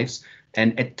our lives,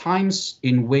 and at times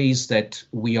in ways that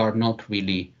we are not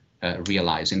really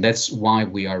realizing. That's why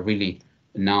we are really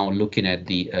now looking at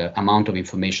the amount of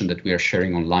information that we are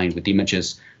sharing online with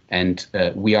images, and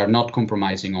we are not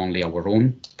compromising only our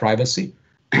own privacy,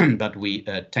 but we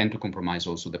tend to compromise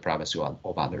also the privacy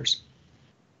of others.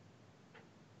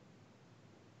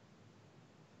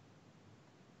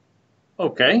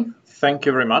 Okay, thank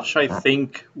you very much. I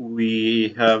think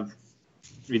we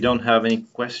don't have any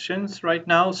questions right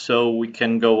now, so we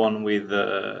can go on with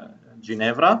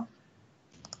Ginevra.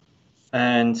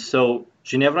 And so,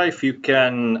 Ginevra, if you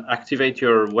can activate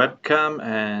your webcam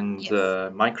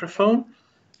and microphone.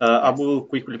 I will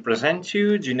quickly present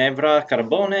you. Ginevra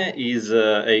Carbone is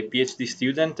a PhD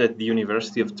student at the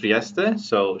University of Trieste.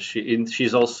 So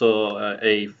she's also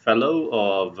a fellow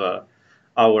of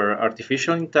our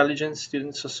Artificial Intelligence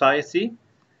Student Society.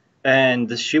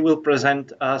 And she will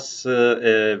present us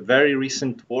a very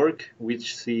recent work,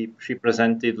 which she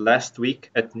presented last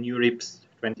week at NeurIPS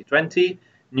 2020.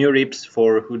 NeurIPS,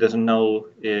 for who doesn't know,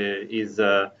 is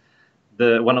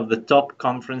one of the top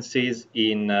conferences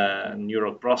in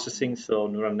neural processing, so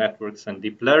neural networks and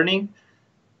deep learning.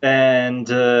 And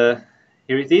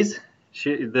here it is.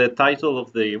 The title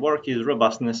of the work is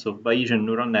Robustness of Bayesian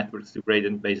Neural Networks to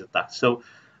Gradient-Based Attacks. So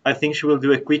I think she will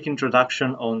do a quick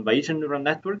introduction on Bayesian neural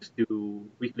networks to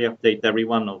quickly update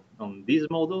everyone on these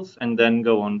models, and then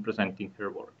go on presenting her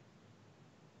work.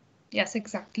 Yes,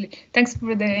 exactly. Thanks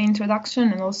for the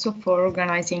introduction and also for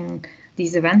organizing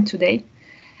this event today.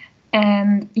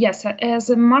 And yes, as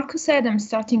Marco said, I'm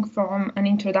starting from an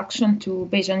introduction to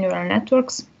Bayesian neural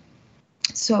networks.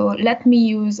 So let me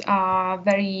use a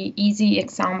very easy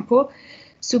example.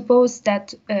 Suppose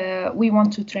that we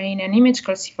want to train an image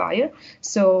classifier.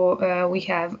 So we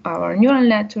have our neural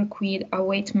network with a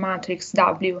weight matrix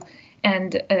W,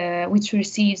 and which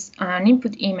receives an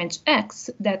input image X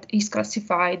that is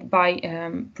classified by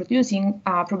producing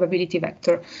a probability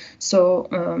vector. So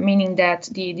meaning that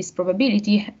this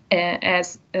probability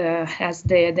has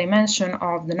the dimension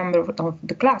of the number of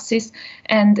the classes,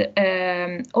 and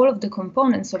all of the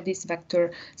components of this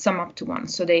vector sum up to 1.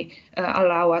 So they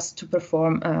allow us to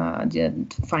perform the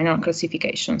final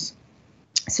classifications.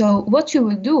 So what you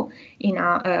will do in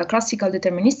a classical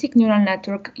deterministic neural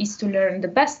network is to learn the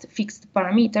best fixed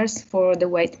parameters for the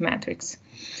weight matrix.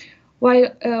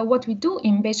 While what we do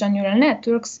in Bayesian neural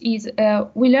networks is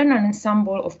we learn an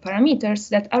ensemble of parameters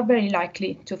that are very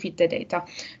likely to fit the data.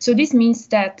 So this means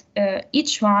that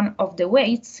each one of the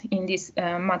weights in this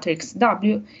matrix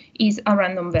W is a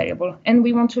random variable, and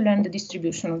we want to learn the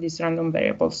distribution of these random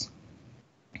variables.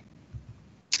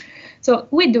 So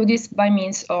we do this by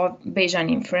means of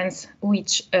Bayesian inference,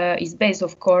 which is based,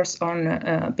 of course,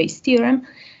 on Bayes' theorem.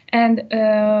 And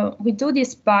we do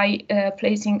this by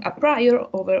placing a prior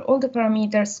over all the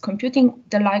parameters, computing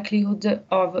the likelihood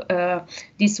of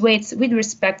these weights with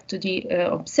respect to the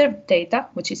observed data,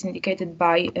 which is indicated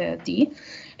by D,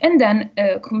 and then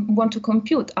want to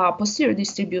compute a posterior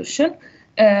distribution,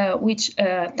 which,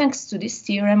 thanks to this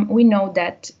theorem, we know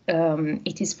that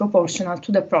it is proportional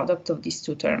to the product of these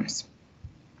two terms.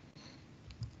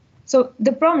 So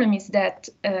the problem is that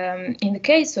in the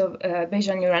case of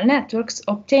Bayesian neural networks,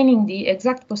 obtaining the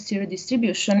exact posterior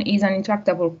distribution is an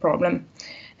intractable problem.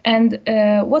 And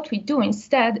what we do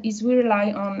instead is we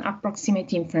rely on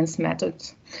approximate inference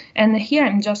methods. And here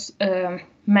I'm just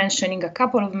mentioning a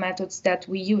couple of methods that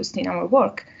we used in our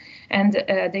work. And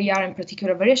they are in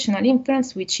particular variational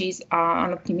inference, which is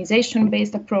an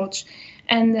optimization-based approach,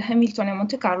 and Hamiltonian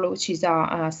Monte Carlo, which is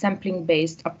a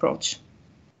sampling-based approach.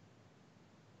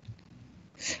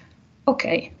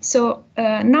 Okay, so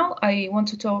now I want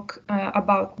to talk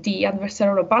about the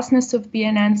adversarial robustness of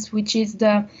BNNs, which is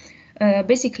the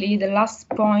basically the last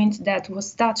point that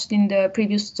was touched in the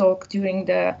previous talk during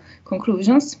the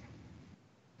conclusions.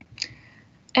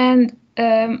 And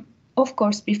of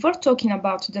course, before talking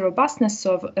about the robustness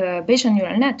of Bayesian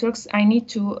neural networks, I need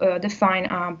to define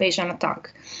a Bayesian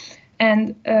attack.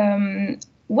 And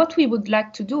what we would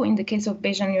like to do in the case of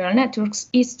Bayesian neural networks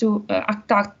is to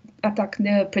attack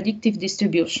the predictive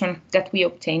distribution that we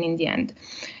obtain in the end.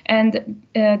 And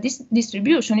this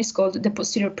distribution is called the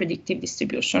posterior predictive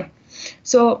distribution.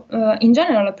 So in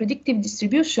general, a predictive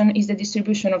distribution is the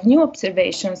distribution of new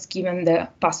observations given the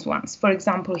past ones. For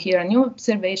example, here a new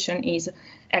observation is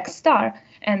X star,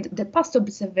 and the past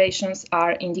observations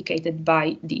are indicated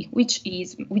by D,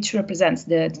 which represents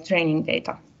the training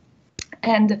data.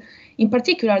 And in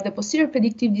particular, the posterior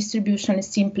predictive distribution is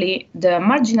simply the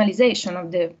marginalization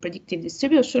of the predictive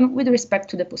distribution with respect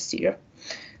to the posterior.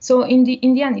 So in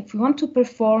the end, if we want to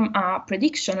perform a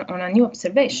prediction on a new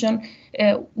observation,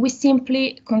 we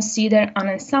simply consider an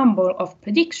ensemble of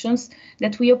predictions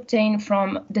that we obtain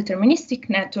from deterministic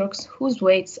networks whose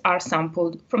weights are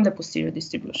sampled from the posterior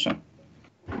distribution.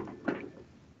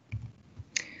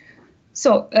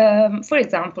 So, for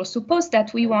example, suppose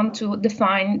that we want to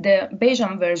define the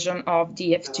Bayesian version of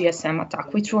the FGSM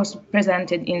attack, which was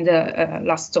presented in the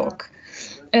last talk.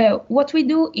 What we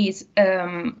do is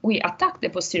we attack the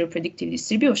posterior predictive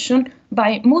distribution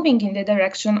by moving in the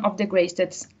direction of the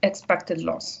greatest expected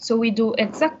loss. So we do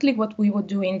exactly what we would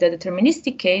do in the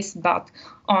deterministic case, but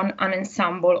on an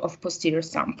ensemble of posterior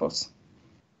samples.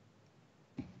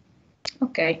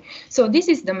 Okay, so this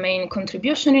is the main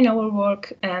contribution in our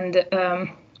work, and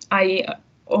I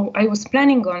was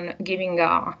planning on giving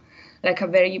a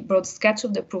very broad sketch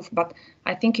of the proof, but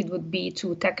I think it would be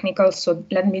too technical, so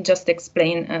let me just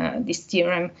explain this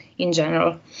theorem in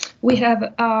general. We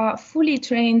have a fully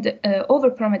trained,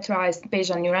 over-parameterized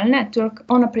Bayesian neural network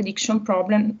on a prediction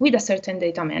problem with a certain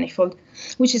data manifold,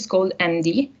 which is called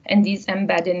MD, and is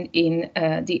embedded in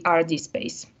the RD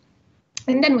space.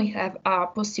 And then we have a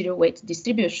posterior weight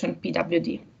distribution,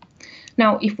 PWD.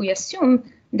 Now, if we assume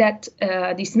that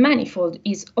this manifold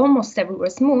is almost everywhere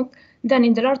smooth, then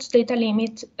in the large data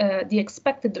limit, the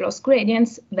expected loss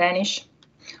gradients vanish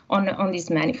on this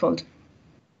manifold.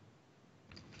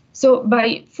 So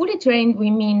by fully trained, we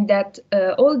mean that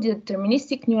all the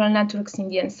deterministic neural networks in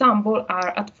the ensemble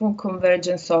are at full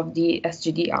convergence of the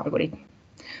SGD algorithm.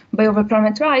 By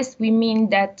overparameterized, we mean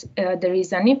that there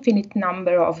is an infinite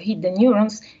number of hidden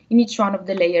neurons in each one of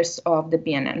the layers of the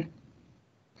BNN.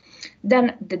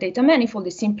 Then the data manifold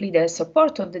is simply the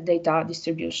support of the data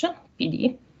distribution,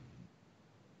 PD.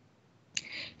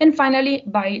 And finally,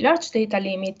 by large data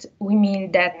limit, we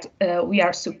mean that we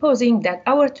are supposing that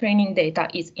our training data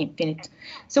is infinite.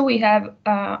 So we have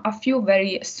a few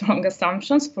very strong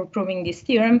assumptions for proving this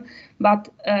theorem, but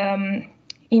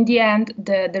in the end,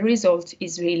 the result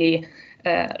is really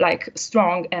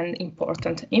strong and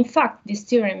important. In fact, this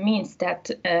theorem means that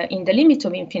in the limit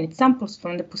of infinite samples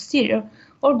from the posterior,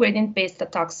 all gradient-based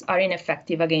attacks are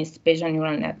ineffective against Bayesian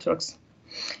neural networks.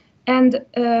 And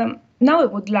now I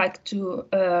would like to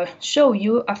show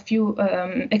you a few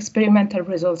experimental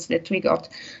results that we got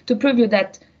to prove you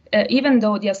that even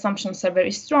though the assumptions are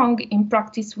very strong, in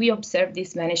practice we observe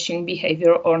this vanishing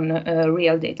behavior on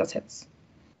real data sets.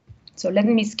 So let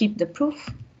me skip the proof.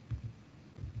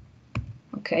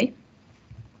 Okay.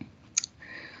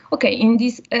 Okay, in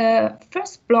this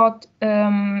first plot,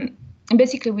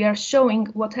 basically we are showing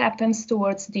what happens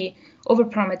towards the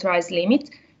overparameterized limit,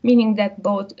 meaning that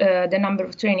both the number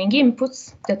of training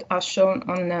inputs that are shown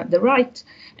on the right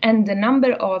and the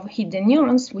number of hidden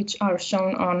neurons, which are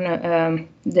shown on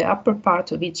the upper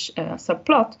part of each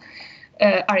subplot,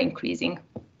 are increasing.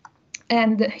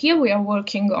 And here we are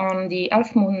working on the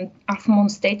half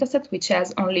moons dataset, which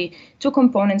has only two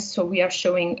components, so we are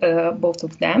showing both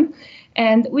of them.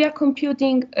 And we are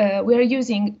computing, we are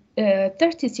using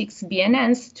 36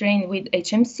 BNNs trained with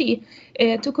HMC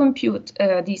to compute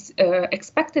these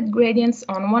expected gradients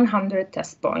on 100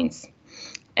 test points.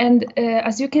 And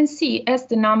as you can see, as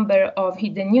the number of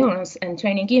hidden neurons and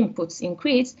training inputs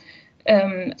increase,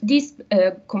 these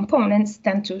components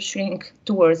tend to shrink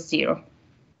towards zero.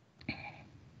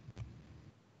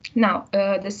 Now,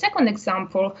 the second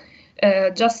example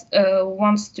just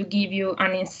wants to give you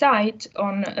an insight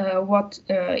on what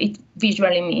it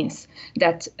visually means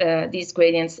that these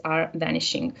gradients are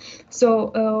vanishing.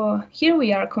 So here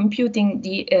we are computing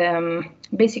the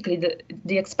basically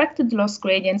the expected loss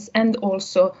gradients and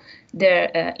also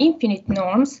their infinite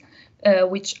norms,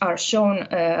 which are shown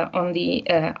on the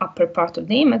upper part of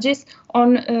the images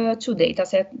on two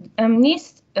datasets,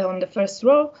 MNIST on the first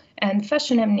row and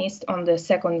fashion MNIST on the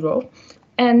second row.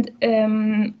 And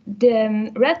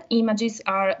the red images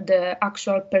are the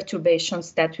actual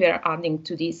perturbations that we are adding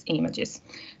to these images.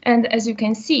 And as you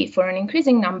can see, for an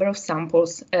increasing number of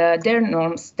samples, their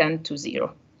norms tend to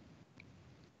zero.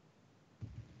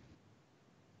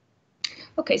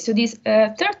 Okay, so this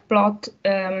third plot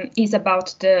is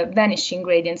about the vanishing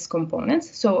gradients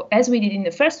components. So as we did in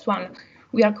the first one,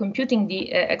 we are computing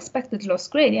the expected loss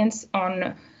gradients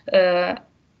on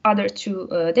other two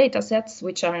data sets,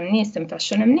 which are MNIST and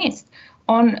fashion MNIST,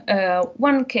 on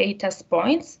 1K test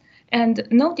points. And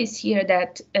notice here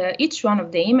that each one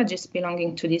of the images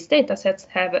belonging to these data sets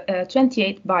have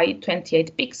 28 by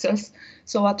 28 pixels,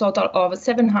 so a total of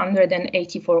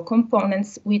 784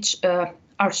 components, which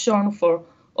are shown for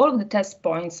all of the test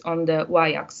points on the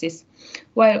y-axis,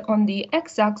 while on the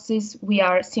x-axis we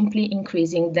are simply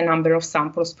increasing the number of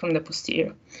samples from the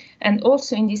posterior. And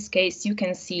also in this case, you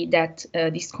can see that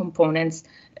these components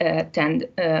tend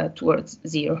towards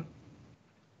zero.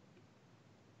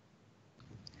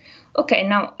 Okay,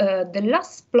 now the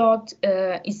last plot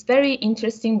is very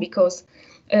interesting because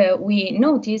we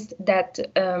noticed that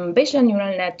Bayesian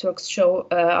neural networks show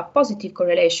a positive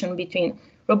correlation between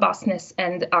robustness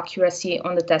and accuracy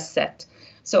on the test set.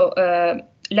 So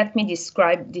let me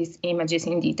describe these images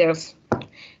in details.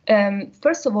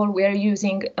 First of all, we are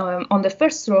using on the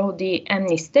first row the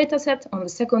MNIST dataset, on the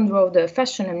second row the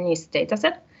fashion MNIST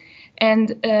dataset,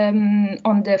 and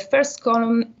on the first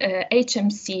column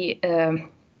HMC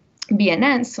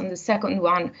BNNs, on the second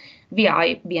one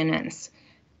VI BNNs.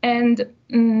 And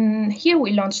here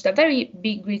we launched a very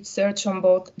big research on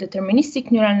both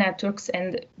deterministic neural networks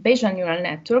and Bayesian neural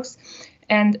networks.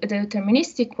 And the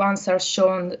deterministic ones are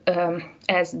shown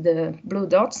as the blue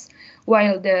dots,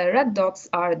 while the red dots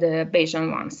are the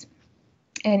Bayesian ones.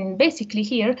 And basically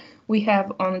here we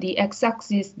have on the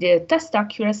x-axis the test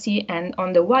accuracy, and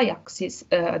on the y-axis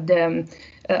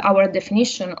our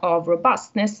definition of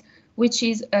robustness, which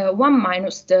is 1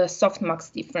 minus the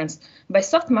softmax difference. By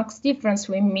softmax difference,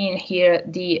 we mean here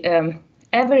the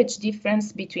average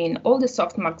difference between all the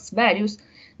softmax values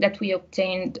that we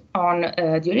obtained on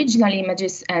the original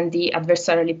images and the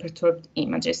adversarially perturbed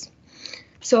images.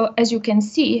 So as you can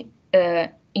see,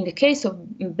 in the case of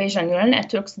Bayesian neural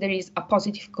networks, there is a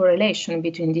positive correlation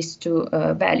between these two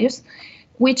values,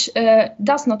 which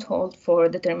does not hold for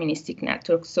deterministic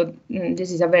networks. So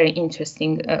this is a very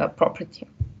interesting property.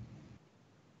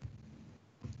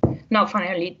 Now,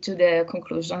 finally, to the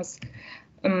conclusions.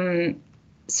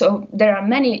 So there are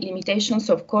many limitations,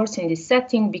 of course, in this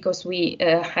setting because we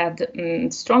had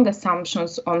strong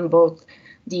assumptions on both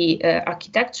the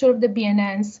architecture of the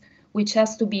BNNs, which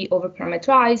has to be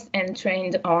overparameterized and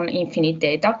trained on infinite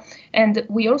data. And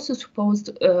we also supposed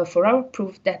for our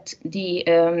proof that the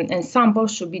ensemble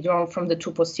should be drawn from the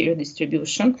true posterior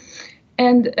distribution.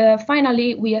 And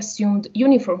finally, we assumed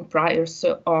uniform priors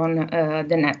on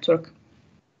the network.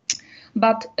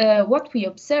 But what we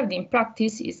observed in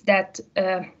practice is that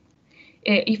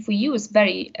if we use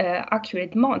very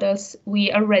accurate models,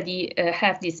 we already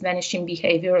have this vanishing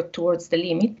behavior towards the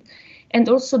limit. And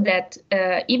also that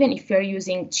even if you're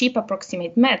using cheap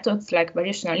approximate methods like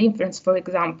variational inference, for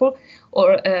example,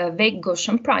 or vague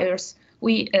Gaussian priors,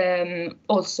 we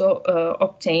also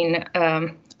obtain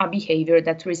a behavior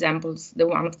that resembles the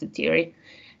one of the theory.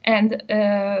 And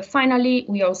finally,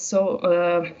 we also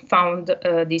found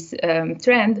this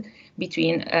trend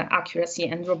between accuracy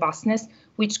and robustness,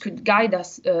 which could guide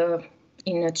us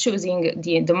in choosing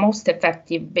the most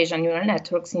effective Bayesian neural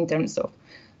networks in terms of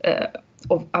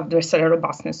adversarial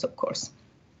robustness, of course.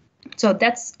 So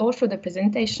that's all for the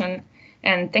presentation,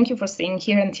 and thank you for staying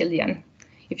here until the end.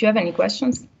 If you have any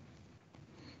questions.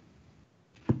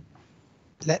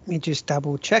 Let me just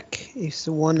double check if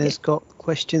someone has got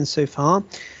questions so far.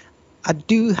 I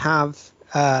do have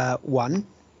one,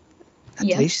 at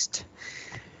least,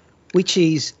 which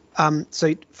is,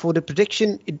 so for the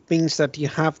prediction, it means that you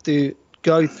have to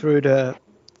go through the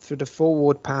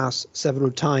forward pass several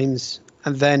times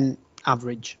and then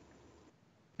average,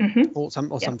 or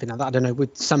something like that. I don't know,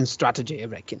 with some strategy, I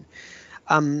reckon.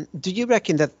 Do you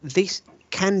reckon that this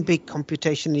can be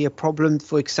computationally a problem?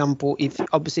 For example, if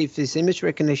this image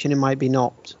recognition, it might be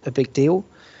not a big deal,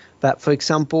 but for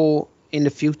example, in the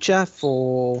future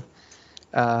for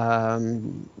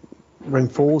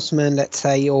reinforcement, let's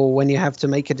say, or when you have to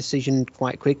make a decision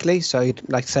quite quickly, so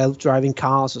like self-driving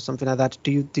cars or something like that,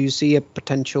 do you see a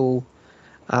potential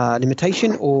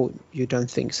limitation, or you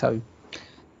don't think so?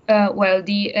 Well,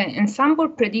 the ensemble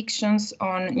predictions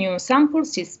on new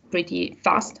samples is pretty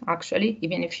fast, actually,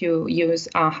 even if you use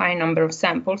a high number of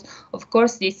samples. Of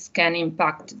course, this can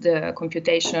impact the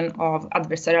computation of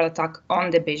adversarial attack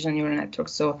on the Bayesian neural network,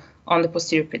 so on the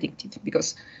posterior predictive,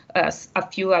 because a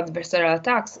few adversarial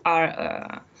attacks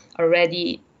are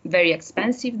already very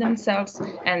expensive themselves,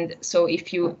 and so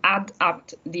if you add up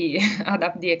the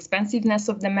expensiveness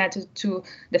of the method to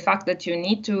the fact that you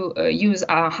need to use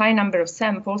a high number of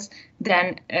samples,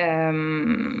 then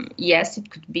yes,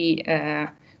 it could be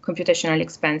computationally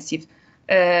expensive.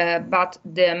 But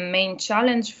the main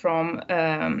challenge from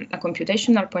a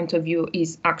computational point of view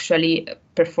is actually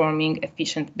performing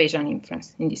efficient Bayesian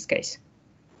inference in this case.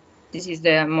 This is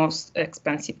the most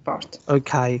expensive part.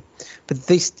 Okay, but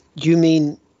this, you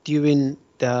mean during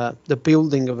the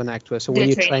building of an actuator, so when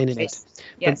you're training it?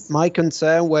 Yes. But my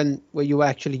concern when you're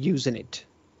actually using it,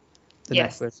 the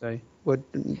network. So what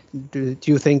do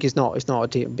you think is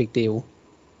not a big deal?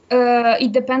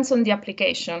 It depends on the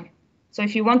application. So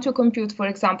if you want to compute, for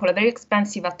example, a very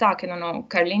expensive attack, I don't know,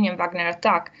 Carlinian Wagner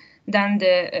attack, then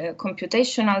the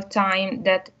computational time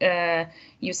that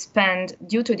you spend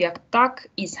due to the attack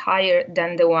is higher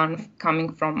than the one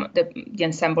coming from the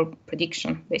ensemble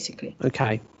prediction, basically.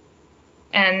 Okay.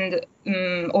 And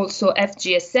also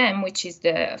FGSM, which is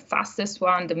the fastest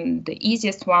one, the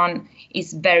easiest one,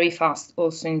 is very fast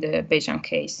also in the Bayesian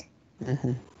case.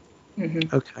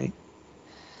 Okay.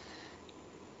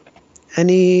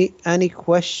 Any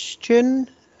question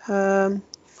from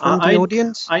the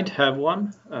audience? I'd have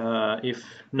one if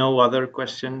no other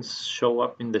questions show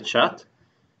up in the chat.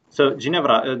 So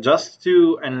Ginevra, just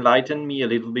to enlighten me a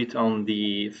little bit on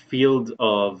the field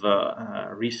of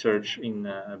research in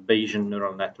Bayesian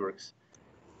neural networks.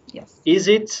 Yes. Is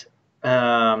it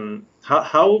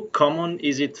how common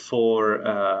is it for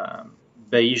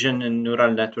Bayesian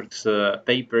neural networks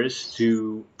papers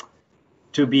to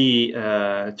be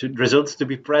results to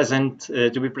be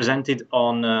presented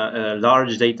on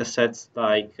large data sets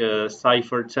like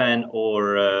Cypher 10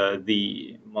 or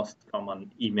the most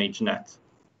common ImageNet?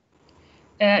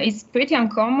 It's pretty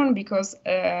uncommon because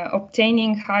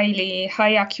obtaining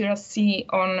high accuracy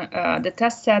on the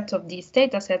test set of these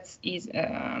data sets is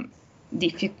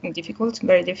difficult,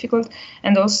 very difficult.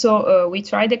 And also we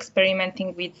tried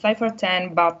experimenting with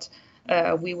Cypher10, but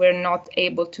we were not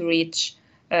able to reach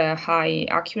high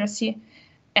accuracy.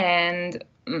 And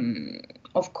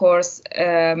of course,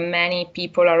 many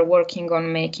people are working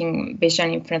on making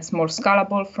Bayesian inference more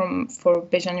scalable for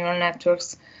Bayesian neural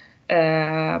networks,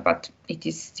 but it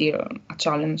is still a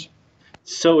challenge.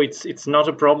 So it's not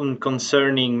a problem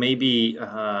concerning maybe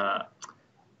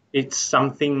it's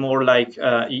something more like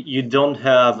you don't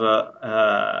have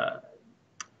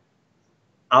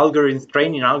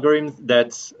training algorithms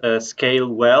that scale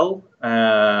well,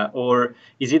 or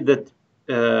is it that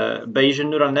Bayesian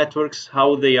neural networks,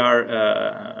 how they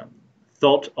are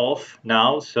thought of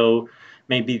now? So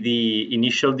maybe the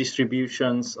initial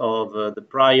distributions of the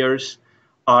priors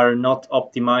are not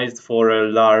optimized for a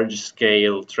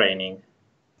large-scale training.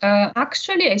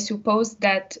 Actually, I suppose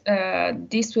that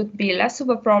this would be less of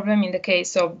a problem in the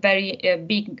case of very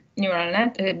big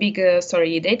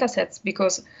data sets,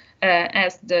 because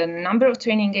as the number of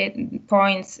training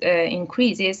points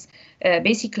increases,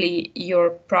 basically your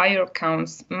prior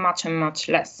counts much and much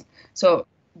less. So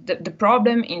the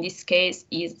problem in this case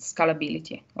is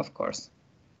scalability, of course,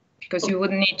 because you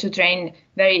would need to train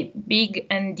very big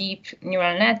and deep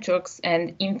neural networks,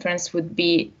 and inference would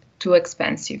be too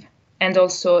expensive. And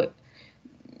also,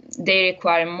 they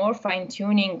require more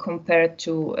fine-tuning compared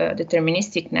to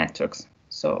deterministic networks.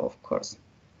 So, of course,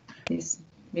 this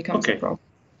becomes a problem.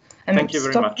 Thank you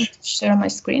very much. Share my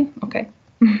screen. Okay.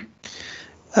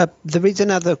 There is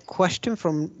another question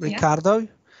from Ricardo.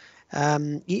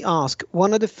 He asked,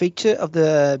 one of the features of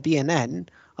the BNN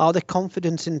are the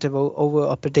confidence interval over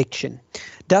a prediction.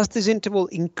 Does this interval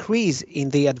increase in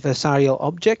the adversarial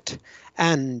object?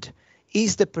 And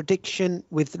is the prediction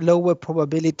with lower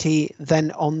probability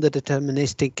than on the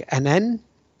deterministic NN?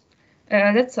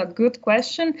 That's a good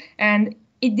question. And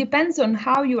it depends on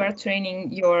how you are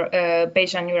training your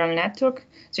Bayesian neural network.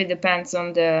 So it depends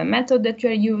on the method that you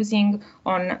are using,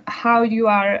 on how you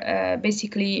are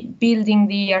basically building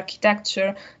the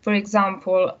architecture. For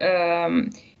example,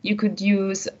 you could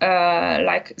use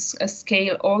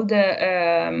scale all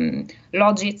the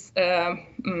logits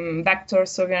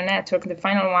vectors of your network, the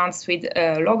final ones with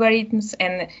logarithms,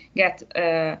 and get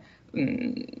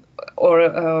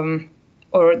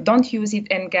or don't use it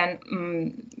and can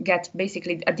get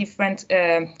basically a different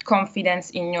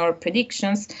confidence in your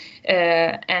predictions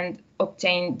and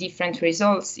obtain different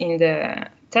results in the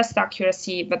test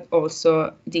accuracy, but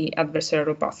also the adversarial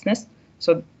robustness.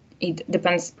 So it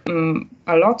depends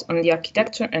a lot on the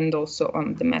architecture and also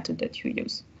on the method that you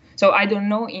use. So I don't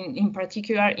know in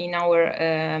particular in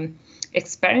our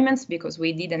experiments, because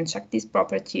we didn't check this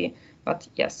property, but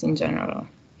yes, in general,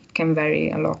 it can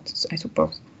vary a lot, I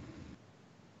suppose.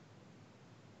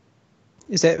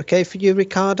 Is that okay for you,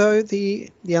 Ricardo,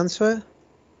 the answer?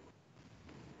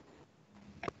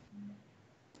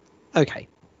 Okay,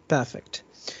 perfect.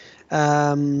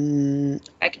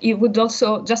 You would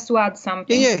also, just to add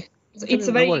something, it's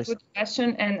a very good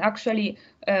question, and actually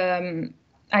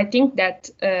I think that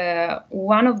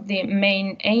one of the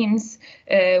main aims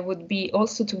would be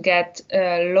also to get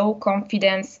low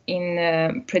confidence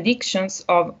in predictions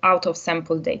of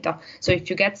out-of-sample data. So if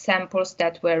you get samples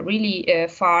that were really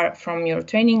far from your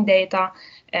training data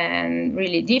and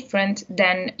really different,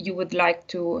 then you would like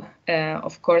to,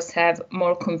 of course, have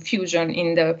more confusion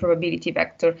in the probability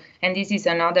vector. And this is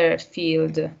another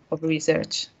field of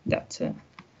research that,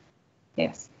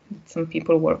 yes, some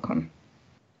people work on.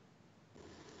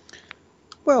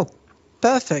 Well,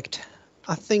 perfect.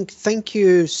 I think thank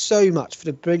you so much for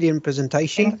the brilliant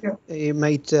presentation. Thank you. You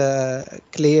made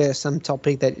clear some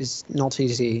topic that is not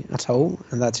easy at all,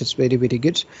 and that is really, really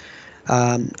good.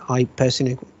 I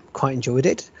personally quite enjoyed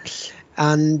it.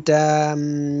 And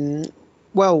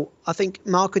well, I think,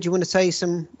 Marco, do you want to say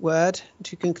some word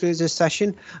to conclude this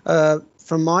session?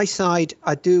 From my side,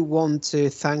 I do want to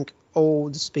thank all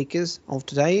the speakers of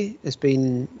today. It's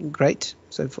been great.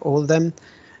 So for all of them,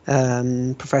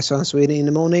 Professor Answini in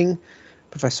the morning,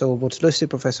 Professor Bortolussi,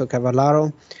 Professor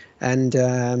Cavallaro, and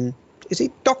is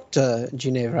it Dr.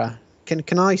 Ginevra?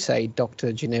 Can I say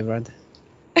Dr. Ginevra?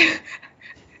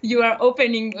 You are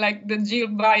opening like the Jill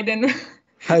Biden.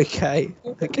 Okay.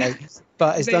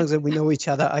 But as long as we know each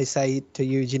other, I say to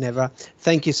you, Ginevra,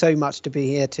 thank you so much to be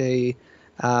here to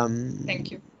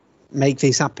thank you. Make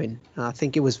this happen. I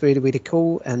think it was really, really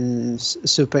cool and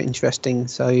super interesting.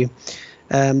 So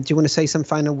do you want to say some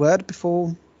final word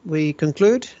before we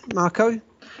conclude, Marco?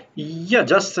 Yeah,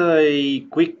 just a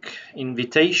quick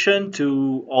invitation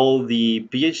to all the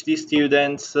PhD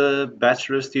students,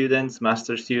 bachelor students,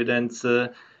 master students,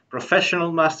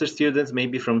 professional master students,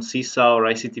 maybe from CISA or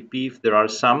ICTP, if there are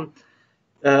some.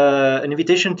 An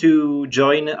invitation to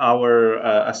join our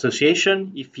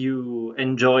association. If you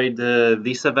enjoyed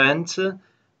this event,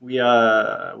 we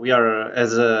are,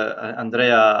 as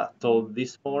Andrea told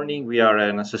this morning, we are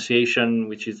an association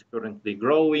which is currently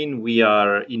growing. We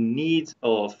are in need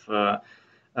of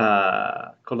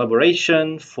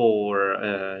collaboration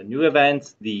for new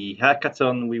events. The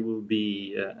hackathon we will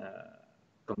be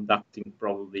conducting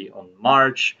probably on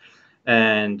March,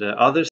 and others.